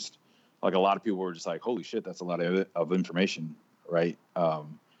 And it just, like, a lot of people were just like, holy shit, that's a lot of information. Right.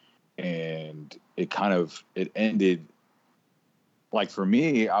 And it ended, like, for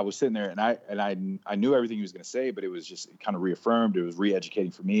me, I was sitting there and I knew everything he was going to say, but it was just kind of reaffirmed. It was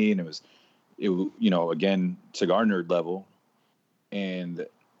re-educating for me. And it was, you know, again, cigar nerd level. And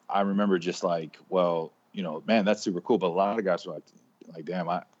I remember just like, well, you know, man, that's super cool. But a lot of guys were like, damn,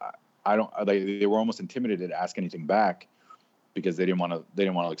 I don't, they were almost intimidated to ask anything back because they didn't want to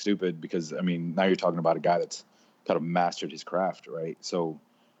look stupid because, I mean, now you're talking about a guy that's kind of mastered his craft. Right. So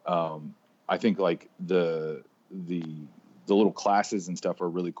I think like the little classes and stuff are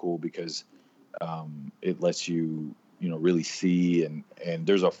really cool because It lets you, really see, and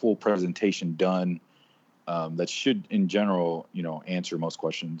there's a full presentation done that should, in general, answer most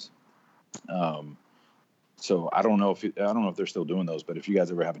questions. So I don't know if they're still doing those, but if you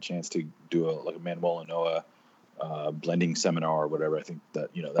guys ever have a chance to do a Manuel and Noah blending seminar or whatever, I think that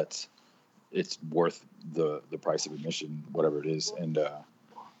it's worth the price of admission, whatever it is. And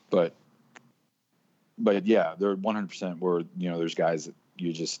but yeah, they're 100% where there's guys that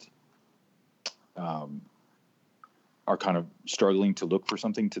you just are kind of struggling to look for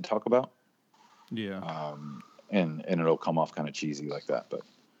something to talk about. Yeah. And it'll come off kind of cheesy like that, but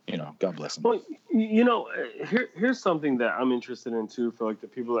God bless them. Well, here's something that I'm interested in too for like the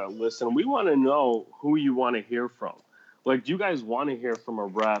people that listen. We want to know who you want to hear from. Like, do you guys want to hear from a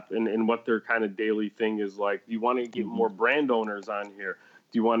rep and what their kind of daily thing is like? Do you want to get more brand owners on here?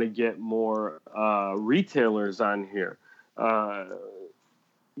 Do you want to get more retailers on here?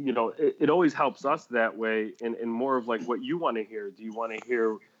 It always helps us that way, and more of like what you want to hear. Do you want to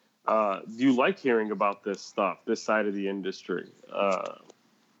hear? Do you like hearing about this stuff, this side of the industry?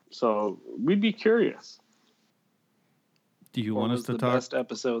 So we'd be curious. Do you want us to talk? Best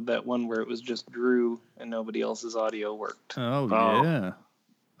episode, that one where it was just Drew and nobody else's audio worked. Oh yeah,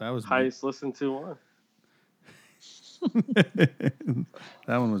 that was highest listened to one.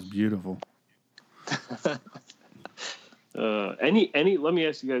 That one was beautiful. Any? Let me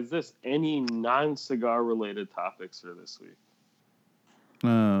ask you guys this: any non-cigar related topics for this week?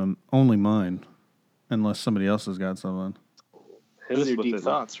 Only mine, unless somebody else has got something. These are deep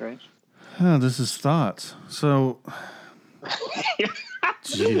thoughts, right? This is thoughts. So,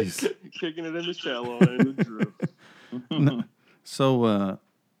 jeez, kicking it in the shallow and the Drew. No, so,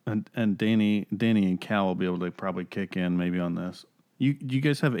 and Danny and Cal will be able to probably kick in maybe on this. You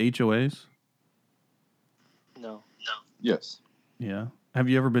guys have HOAs? No. Yes. Yeah. Have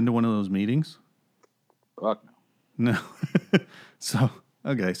you ever been to one of those meetings? Fuck no. No. So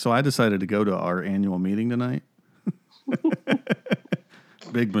I decided to go to our annual meeting tonight.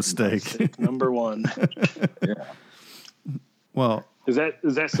 Big mistake. Number one. Yeah. Well, is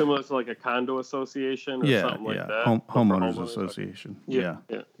that similar to like a condo association or something like that? Homeowners association. Yeah.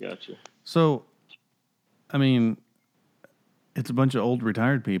 Yeah, gotcha. So, I mean, it's a bunch of old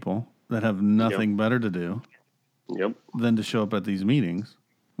retired people that have nothing better to do than to show up at these meetings,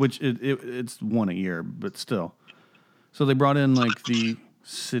 which it's one a year, but still. So they brought in like the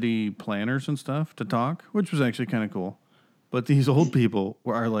city planners and stuff to talk, which was actually kind of cool. But these old people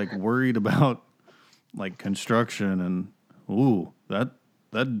are like worried about like construction and that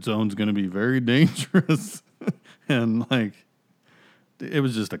zone's going to be very dangerous. And like it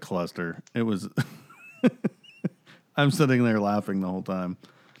was just a cluster. It was I'm sitting there laughing the whole time.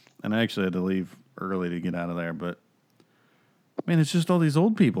 And I actually had to leave early to get out of there, but man, it's just all these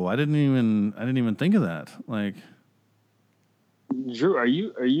old people. I didn't even think of that. Like, Drew, are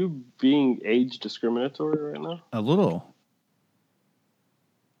you being age discriminatory right now? A little.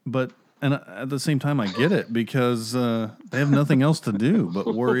 But and at the same time, I get it because they have nothing else to do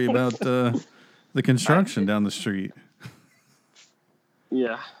but worry about the construction down the street.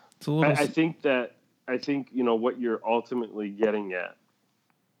 Yeah, it's a little. I think what you're ultimately getting at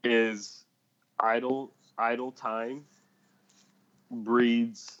is idle time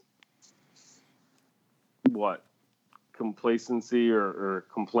breeds what? Complacency or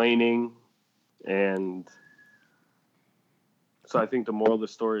complaining, and so I think the moral of the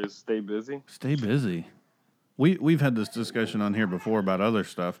story is stay busy. Stay busy. We've had this discussion on here before about other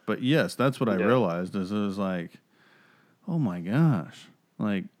stuff, but yes, that's what I realized is it was like, oh my gosh,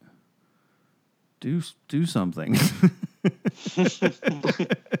 like do something.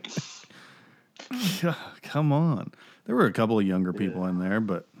 Come on. There were a couple of younger people in there,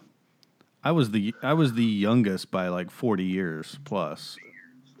 but I was the youngest by like 40 years plus.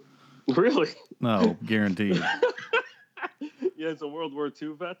 Really? No, guaranteed. Yeah, it's a World War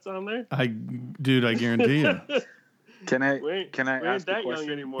II vets on there. I guarantee you. Can I ask that a question?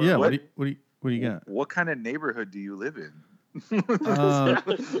 young anymore? Yeah. What do you got? What kind of neighborhood do you live in? One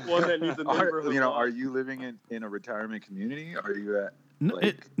that needs a neighborhood. Are you living in a retirement community? Are you at no? Are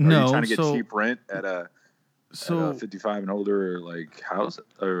you trying to get cheap rent at a 55 and older like house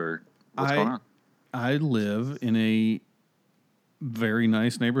or what's going on? I live in a very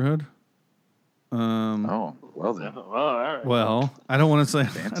nice neighborhood. Well then. All right. Well, I don't want to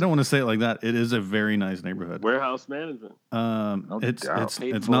say it like that. It is a very nice neighborhood. Warehouse management. It's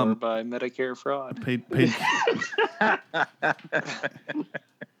paid for not by Medicare fraud. Paid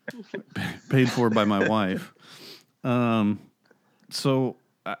for by my wife. So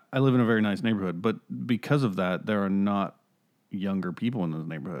I live in a very nice neighborhood, but because of that, there are not younger people in this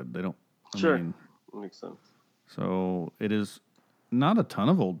neighborhood. They don't. Sure. Makes sense. So it is not a ton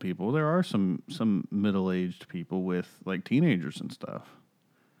of old people. There are some middle-aged people with like teenagers and stuff.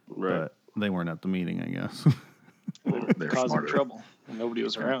 Right. But they weren't at the meeting, I guess. They're Causing smarter. trouble. Nobody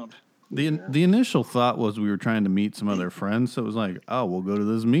was around. The initial thought was we were trying to meet some other friends, so it was like, oh, we'll go to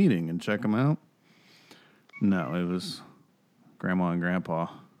this meeting and check them out. No, it was Grandma and Grandpa.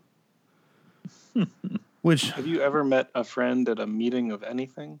 Which Have you ever met a friend at a meeting of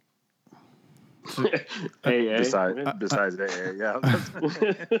anything? AA. Besides AA, yeah.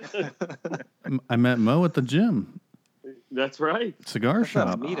 I met Mo at the gym, That's right. cigar That's not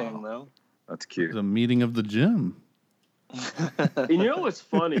a shop. meeting, though. That's It cute. was a meeting of the gym. And you know what's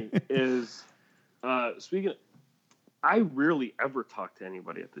funny is, I rarely ever talk to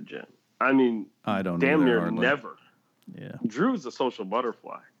anybody at the gym. I mean, I don't damn either, near hardly. never. Yeah. Drew's a social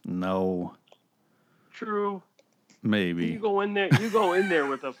butterfly. No. True. Maybe. You go in there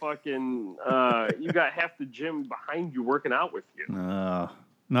with a fucking, you got half the gym behind you working out with you.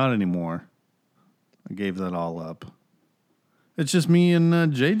 Not anymore. I gave that all up. It's just me and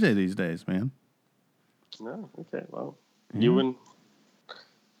JJ these days, man. No, okay, well, Yeah. you and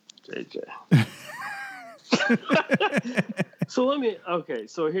JJ. So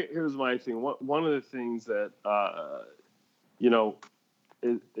here's my thing. One of the things that,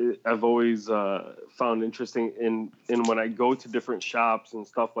 I've always found interesting in when I go to different shops and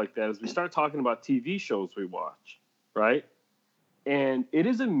stuff like that is we start talking about TV shows we watch, right? And it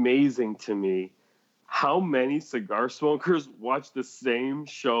is amazing to me how many cigar smokers watch the same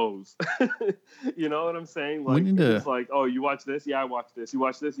shows. You know what I'm saying? Like, it's like, oh, you watch this? Yeah, I watch this. You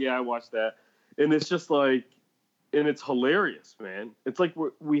watch this? Yeah, I watch that. And it's just like, and it's hilarious, man. It's like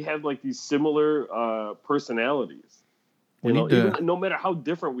we have like these similar personalities. Even no matter how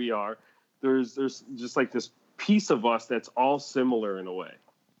different we are, there's just like this piece of us that's all similar in a way.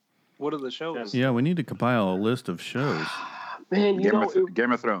 What are the shows? Yeah, we need to compile a list of shows. Man,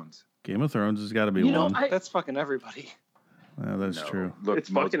 Game of Thrones. Game of Thrones has got to be one. That's fucking everybody. Yeah, that's true. Look,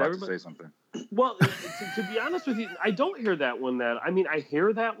 It's Mo's fucking about everybody. to say something. Well, to be honest with you, I don't hear that one. I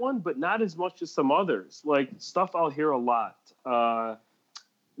hear that one, but not as much as some others. Like stuff I'll hear a lot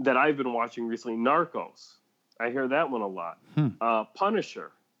that I've been watching recently. Narcos, I hear that one a lot.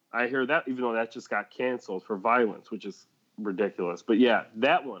 Punisher, I hear that, even though that just got canceled for violence, which is ridiculous. But yeah,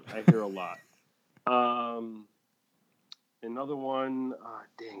 that one I hear a lot. Another one,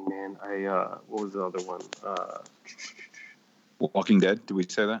 dang man, what was the other one? Walking Dead. Did we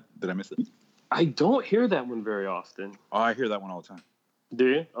say that? Did I miss it? I don't hear that one very often. Oh, I hear that one all the time. Do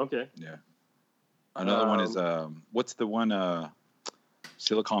you? Okay. Yeah. Another one is what's the one?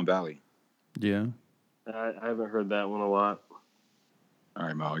 Silicon Valley. Yeah. I haven't heard that one a lot. All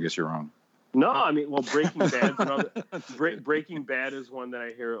right, Mo. I guess you're wrong. No, I mean, well, Breaking Bad's another. Breaking Bad is one that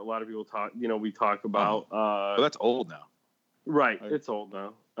I hear a lot of people talk. We talk about. But that's old now. Right, it's old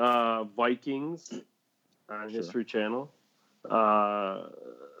now. Vikings on History Channel.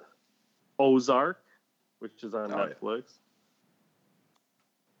 Ozark, which is on Netflix. Yeah.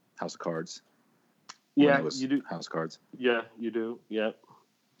 House of Cards. Yeah, you do. House of Cards. Yeah, you do. Yeah.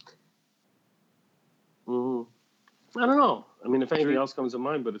 I don't know. I mean, if anything else comes to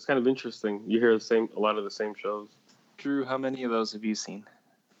mind, but it's kind of interesting. You hear a lot of the same shows. Drew, how many of those have you seen?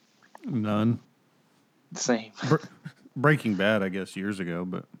 None. Same. Breaking Bad, I guess, years ago,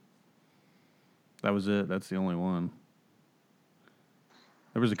 but that was it. That's the only one.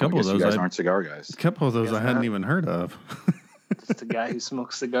 There was a couple of those. You guys aren't cigar guys. A couple of those I hadn't even heard of. Just a guy who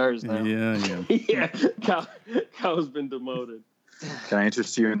smokes cigars now. Yeah. Yeah, Cal's been demoted. Can I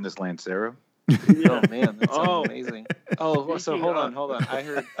interest you in this Lancero? Oh man, that sounds amazing. Oh, so hold on. I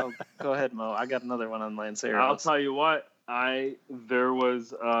heard. Oh, go ahead, Mo. I got another one on Lancero. I'll tell you what. There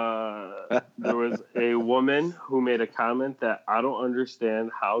was a woman who made a comment that I don't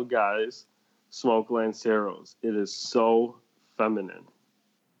understand how guys smoke Lanceros. It is so feminine.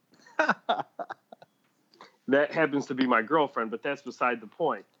 That happens to be my girlfriend, but that's beside the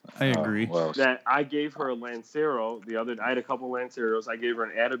point. I agree. That I gave her a Lancero I had a couple Lanceros. I gave her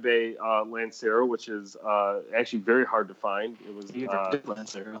an Atabay Lancero, which is actually very hard to find. It was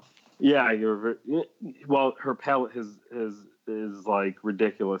Lancero. Yeah, I gave her. Well, her palate is like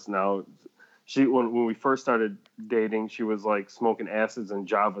ridiculous now. When we first started dating, she was like smoking acids and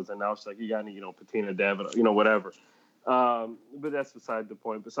Javas, and now she's like, you got any, Patina Davidoff, whatever. But that's beside the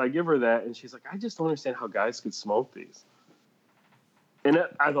point. But so I give her that, and she's like, I just don't understand how guys could smoke these. And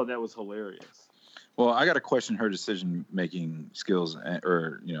I thought that was hilarious. Well, I got to question her decision-making skills, I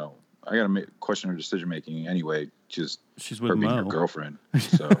got to question her decision-making anyway. She's with her being Mo. her girlfriend.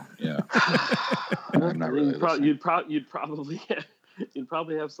 So yeah, I'm not really. You'd probably you'd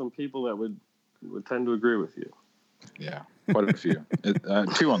probably have some people that would tend to agree with you. Yeah, quite a few.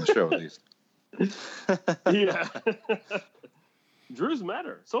 2 on the show at least. Yeah. Drew's met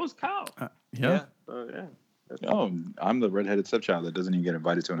her. So is Kyle. Yeah. Yeah. Oh, I'm the redheaded stepchild that doesn't even get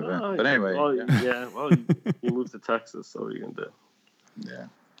invited to an event. Oh, But anyway. Well, yeah. Well, you moved to Texas, so what are you gonna do? Yeah.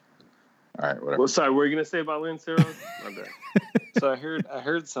 All right. Whatever. Well, sorry. What were you gonna say about Lanceros? My bad. So I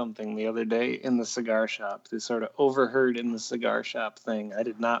heard something the other day in the cigar shop. This sort of overheard in the cigar shop thing. I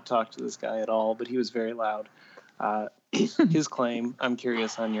did not talk to this guy at all, but he was very loud. His claim, I'm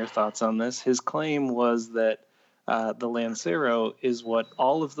curious on your thoughts on this. His claim was that the Lancero is what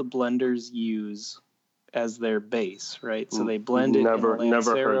all of the blenders use as their base, right? So they blend it in the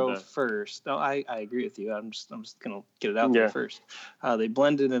Lancero first. No, I agree with you. I'm just gonna get it out there first. They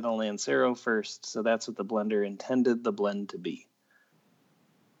blend it in a Lancero first, so that's what the blender intended the blend to be.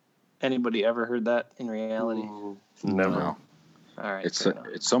 Anybody ever heard that in reality? Never. No. All right. It's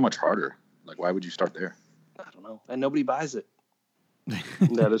so much harder. Like, why would you start there? I don't know. And nobody buys it.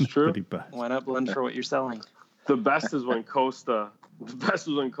 That is true. Why not blend for what you're selling? The best is when Costa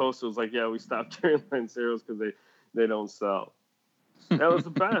was like, yeah, we stopped carrying Lanceros because they don't sell. That was the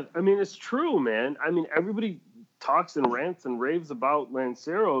best. I mean, it's true, man. I mean, everybody talks and rants and raves about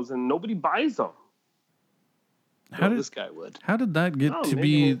Lanceros, and nobody buys them. This guy would. How did that get to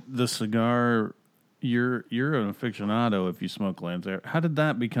be the cigar? You're an aficionado if you smoke Lancero. How did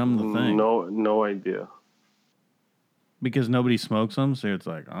that become the thing? No idea. Because nobody smokes them, so it's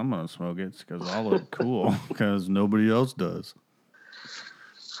like, I'm gonna smoke it because I'll look cool because nobody else does.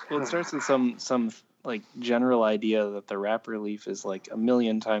 Well, it starts with some like general idea that the wrapper leaf is like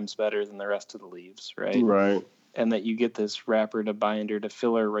 1,000,000 times better than the rest of the leaves, right? Right. And that you get this wrapper to binder to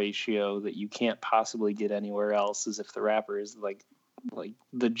filler ratio that you can't possibly get anywhere else, as if the wrapper is like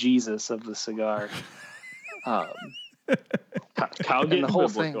the Jesus of the cigar. Kyle and the whole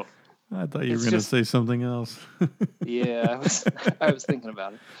thing. I thought you were going to say something else. Yeah, I was thinking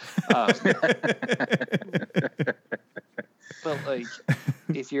about it. But like,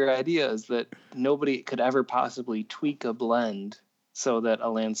 if your idea is that nobody could ever possibly tweak a blend so that a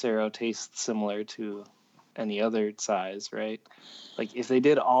Lancero tastes similar to any other size, right? Like, if they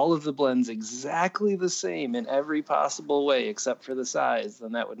did all of the blends exactly the same in every possible way except for the size,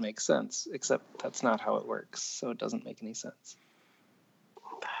 then that would make sense. Except that's not how it works, so it doesn't make any sense.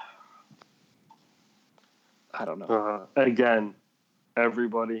 I don't know. Again,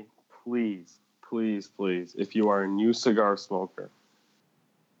 everybody, please, if you are a new cigar smoker,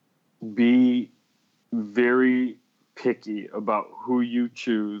 be very picky about who you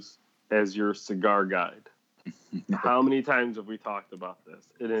choose as your cigar guide. How many times have we talked about this?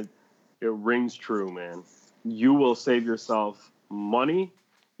 It rings true, man. You will save yourself money.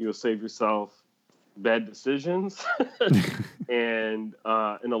 You'll save yourself bad decisions and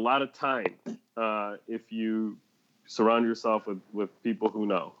a lot of time if you surround yourself with people who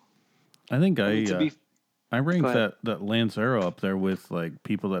know. I think I rank that Lancero up there with like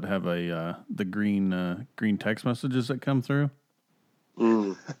people that have the green text messages that come through.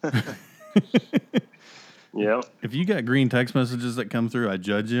 Yeah. If you got green text messages that come through, I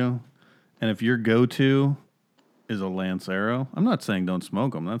judge you. And if your go-to is a Lancero, I'm not saying don't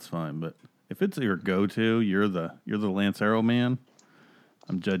smoke them. That's fine. But if it's your go-to, you're the Lancero man,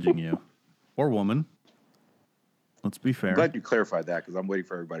 I'm judging you. Or woman. Let's be fair. I'm glad you clarified that because I'm waiting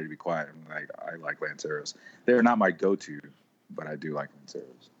for everybody to be quiet. I like Lanceros. They're not my go-to, but I do like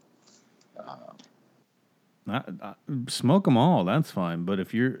Lanceros. Smoke them all. That's fine. But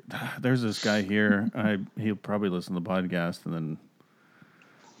if there's this guy here, he'll probably listen to the podcast and then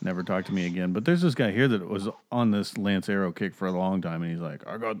never talk to me again. But there's this guy here that was on this Lancero kick for a long time, and he's like,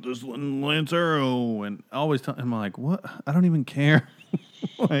 I got this Lancero, and I always tell him, like, what? I don't even care.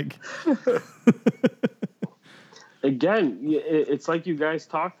 Like, again, it's like you guys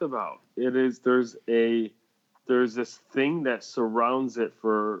talked about. There's this thing that surrounds it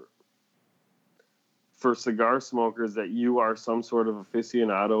for cigar smokers that you are some sort of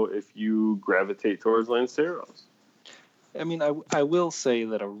aficionado if you gravitate towards Lanceros. I mean, I will say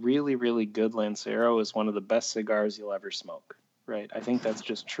that a really, really good Lancero is one of the best cigars you'll ever smoke, right? I think that's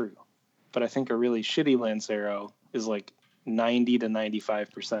just true. But I think a really shitty Lancero is like 90 to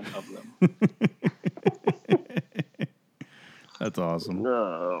 95% of them. That's awesome.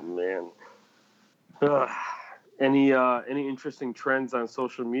 Oh, man. Any interesting trends on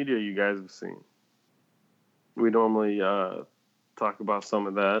social media you guys have seen? We normally talk about some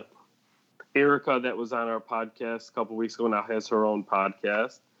of that. Erica, that was on our podcast a couple weeks ago, now has her own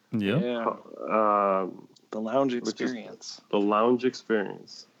podcast. Yep. Yeah. The Lounge Experience. The Lounge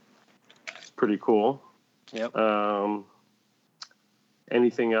Experience. It's pretty cool. Yep.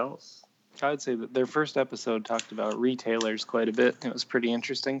 Anything else? I would say that their first episode talked about retailers quite a bit. It was pretty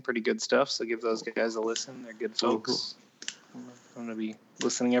interesting, pretty good stuff. So give those guys a listen. They're good folks. I'm going to be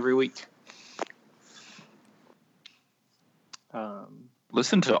listening every week.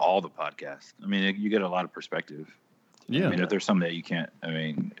 Listen to all the podcasts. I mean, you get a lot of perspective. Yeah. I mean, if there's some that you can't, I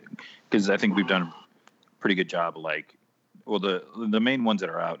mean, because I think we've done a pretty good job of the main ones that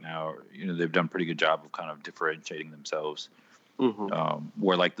are out now, they've done a pretty good job of kind of differentiating themselves.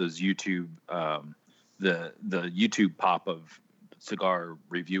 Where like those YouTube, the YouTube pop of cigar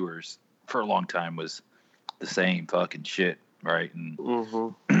reviewers for a long time was the same fucking shit, right?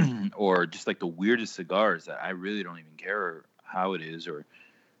 And or just like the weirdest cigars that I really don't even care how it is, or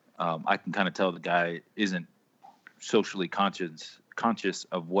I can kind of tell the guy isn't socially conscious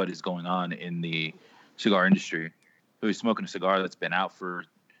of what is going on in the cigar industry. So he's smoking a cigar that's been out for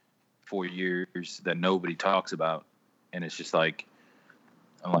 4 years that nobody talks about, and it's just like,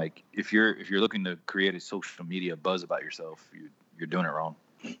 I'm like, if you're looking to create a social media buzz about yourself, you're doing it wrong.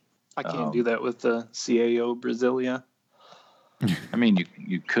 I can't do that with the CAO Brasilia. I mean,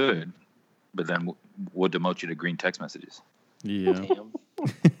 you could, but then we'll demote you to green text messages. Yeah. Damn.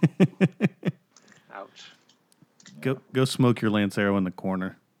 Ouch. Go smoke your Lancero in the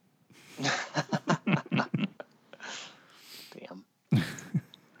corner. Damn.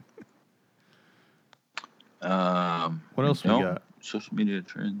 What else we got? Social media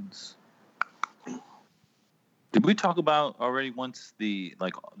trends. Did we talk about already once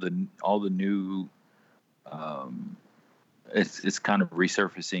all the new it's kind of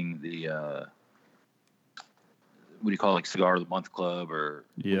resurfacing the what do you call it, like Cigar of the Month Club, or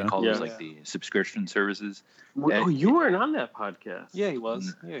what do you call those, like the subscription services? Oh, you weren't on that podcast. Yeah, he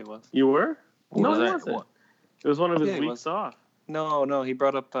was. You were? No, was it that? wasn't. It was one of his weeks off. No, he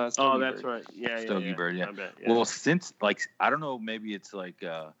brought up Oh, that's right. Yeah, Stogie Bird, yeah. I bet, yeah. Well, since, like, I don't know, maybe it's like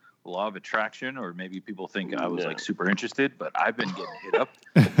law of attraction, or maybe people think I was like super interested, but I've been getting hit up.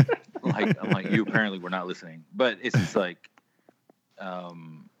 I'm like, you apparently were not listening. But it's just like,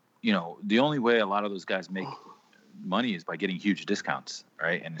 the only way a lot of those guys make money is by getting huge discounts,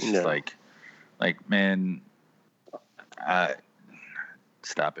 right? And it's just like, man,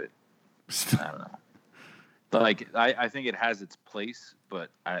 stop it. I don't know. Like, I think it has its place,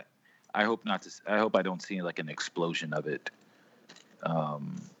 but I hope not to. I hope I don't see like an explosion of it,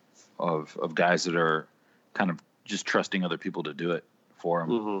 of guys that are kind of just trusting other people to do it for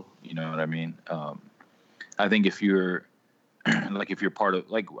them. You know what I mean? I think if you're if you're part of,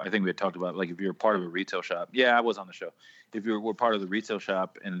 like, I think we had talked about, like, if you're part of a retail shop. Yeah, I was on the show. If we're part of the retail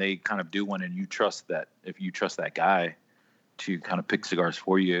shop and they kind of do one, and you trust that, if you trust that guy to kind of pick cigars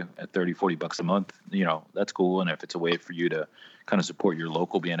for you at $30-$40 a month, that's cool. And if it's a way for you to kind of support your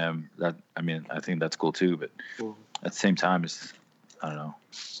local B&M, I think that's cool too. But at the same time, it's, I don't know,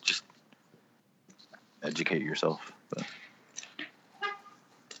 just educate yourself. But.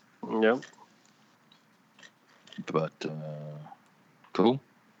 Yep. But cool.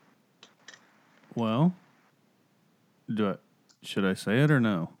 Well, should I say it or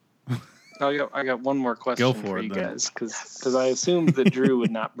no? I got one more question for you guys, because I assumed that Drew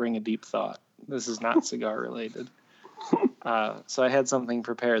would not bring a deep thought. This is not cigar related. So I had something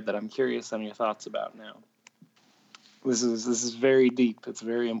prepared that I'm curious on your thoughts about now. This is very deep. It's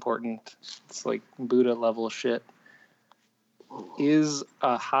very important. It's like Buddha level shit. Is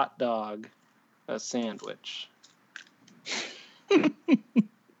a hot dog a sandwich?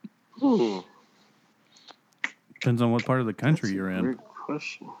 Depends on what part of the country you're in. Great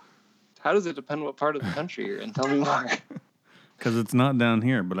question. How does it depend what part of the country you're in? Tell me more. Because it's not down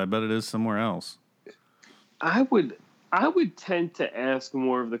here, but I bet it is somewhere else. I would tend to ask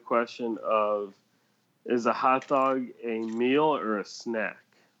more of the question of, is a hot dog a meal or a snack?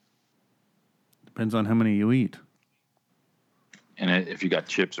 Depends on how many you eat. And if you got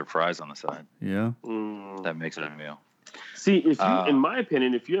chips or fries on the side, that makes it a meal. See, if you, in my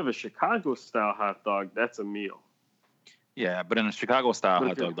opinion, if you have a Chicago style hot dog, that's a meal. Yeah, but in a Chicago style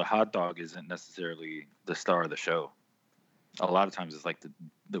hot dog, the hot dog isn't necessarily the star of the show. A lot of times it's like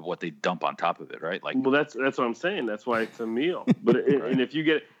the what they dump on top of it, right? Like, well, that's what I'm saying. That's why it's a meal. But and if you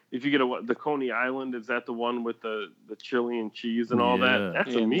get the Coney Island, is that the one with the chili and cheese and all that?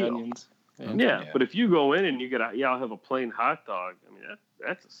 That's a meal. Onions. Yeah, but if you go in and you get I'll have a plain hot dog. I mean,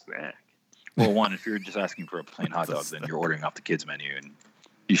 that's a snack. Well, one, if you're just asking for a plain hot dog, then you're ordering off the kids menu, and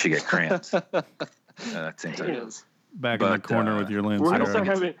you should get cramps. That same time. Back in the corner with your Lancero. We're gonna start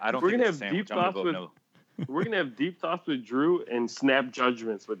having. We're gonna have deep thoughts with. We're gonna have deep thoughts with Drew and snap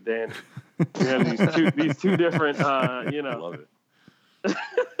judgments with Danny. We have these two different. Love it.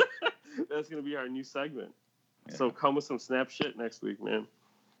 That's gonna be our new segment. So come with some snap shit next week, man.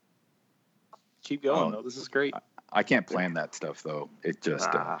 Keep going, though. This is great. I can't plan that stuff though. It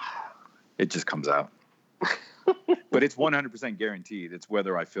just comes out. But it's 100% guaranteed. It's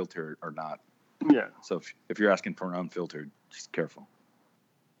whether I filter it or not. Yeah. So if you're asking for an unfiltered, just careful.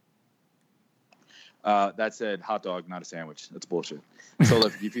 That said, hot dog, not a sandwich. That's bullshit. So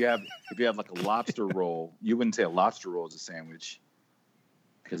if you have like a lobster roll, you wouldn't say a lobster roll is a sandwich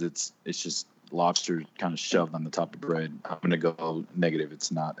because it's just lobster kind of shoved on the top of bread. I'm gonna go negative.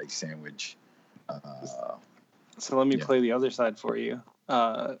 It's not a sandwich. So let me play the other side for you.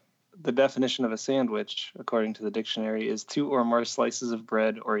 The definition of a sandwich, according to the dictionary, is 2 or more slices of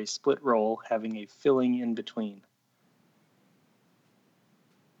bread or a split roll having a filling in between.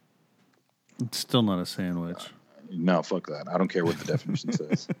 It's still not a sandwich. No, fuck that. I don't care what the definition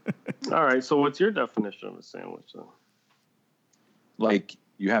says. All right. So what's your definition of a sandwich, then? Like,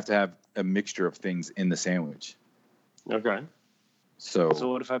 you have to have a mixture of things in the sandwich. Okay. So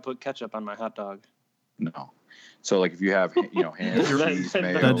what if I put ketchup on my hot dog? No. So like if you have ham, cheese,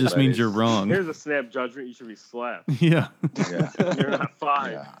 mayo, that just means you're wrong. Here's a snap judgment. You should be slapped. Yeah. You're not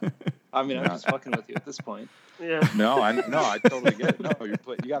 5. Yeah. I mean, I'm just fucking with you at this point. Yeah. No, I totally get it. No, you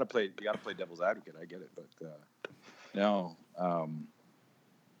gotta play devil's advocate. I get it, but no.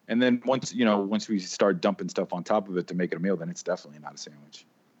 And then once we start dumping stuff on top of it to make it a meal, then it's definitely not a sandwich.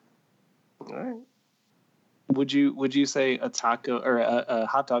 All right. Would you say a taco or a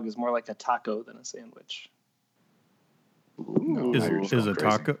hot dog is more like a taco than a sandwich? No, Is a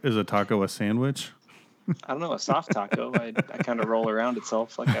taco a sandwich? I don't know, a soft taco. I kind of roll around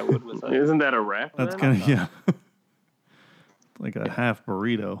itself like I would with a. Isn't that a wrap? That's kind of like a half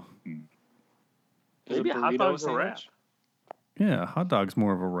burrito. Maybe a hot dog's a wrap. Yeah, hot dog's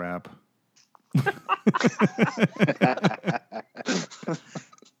more of a wrap.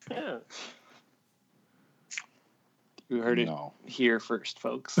 Yeah. You heard it here first,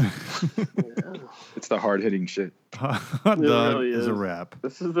 folks. It's the hard hitting shit. Hot dog really is a wrap.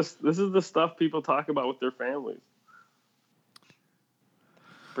 This is the stuff people talk about with their families.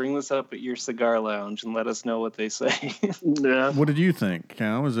 Bring this up at your cigar lounge and let us know what they say. Yeah. What did you think,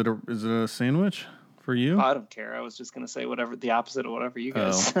 Cal? Is it a sandwich for you? I don't care. I was just gonna say whatever the opposite of whatever you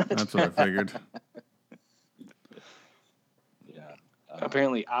guys said. That's what I figured.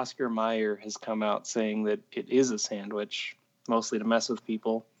 Apparently, Oscar Mayer has come out saying that it is a sandwich, mostly to mess with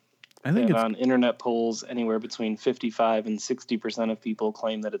people. I think on internet polls, anywhere between 55 and 60% of people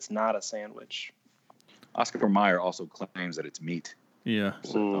claim that it's not a sandwich. Oscar Mayer also claims that it's meat. Yeah.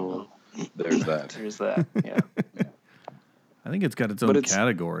 So there's that. There's that. Yeah. I think it's got its own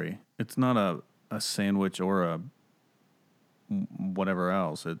category. It's not a sandwich or a whatever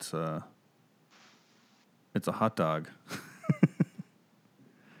else. It's a hot dog.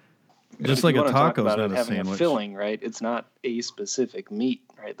 Just like a taco is not a having sandwich. A filling, right? It's not a specific meat,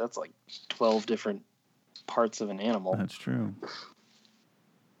 right? That's like 12 different parts of an animal. That's true.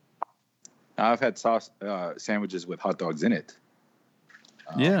 I've had sandwiches with hot dogs in it.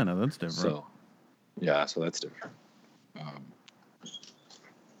 Yeah, no, that's different. So that's different.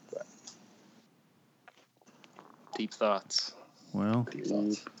 Deep thoughts. Well, deep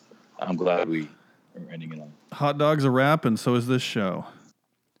thoughts. I'm glad we are ending it on. Hot dog's a wrap, and so is this show.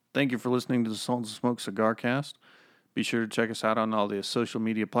 Thank you for listening to the Sultans and Smoke Cigar Cast. Be sure to check us out on all the social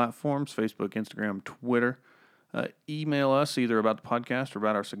media platforms, Facebook, Instagram, Twitter. Email us either about the podcast or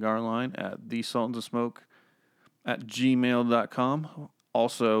about our cigar line at thesultansandSmoke@gmail.com.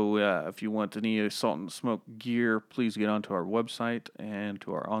 Also, if you want any Sultan Smoke gear, please get onto our website and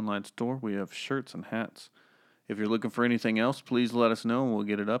to our online store. We have shirts and hats. If you're looking for anything else, please let us know and we'll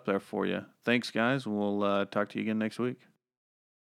get it up there for you. Thanks, guys. We'll talk to you again next week.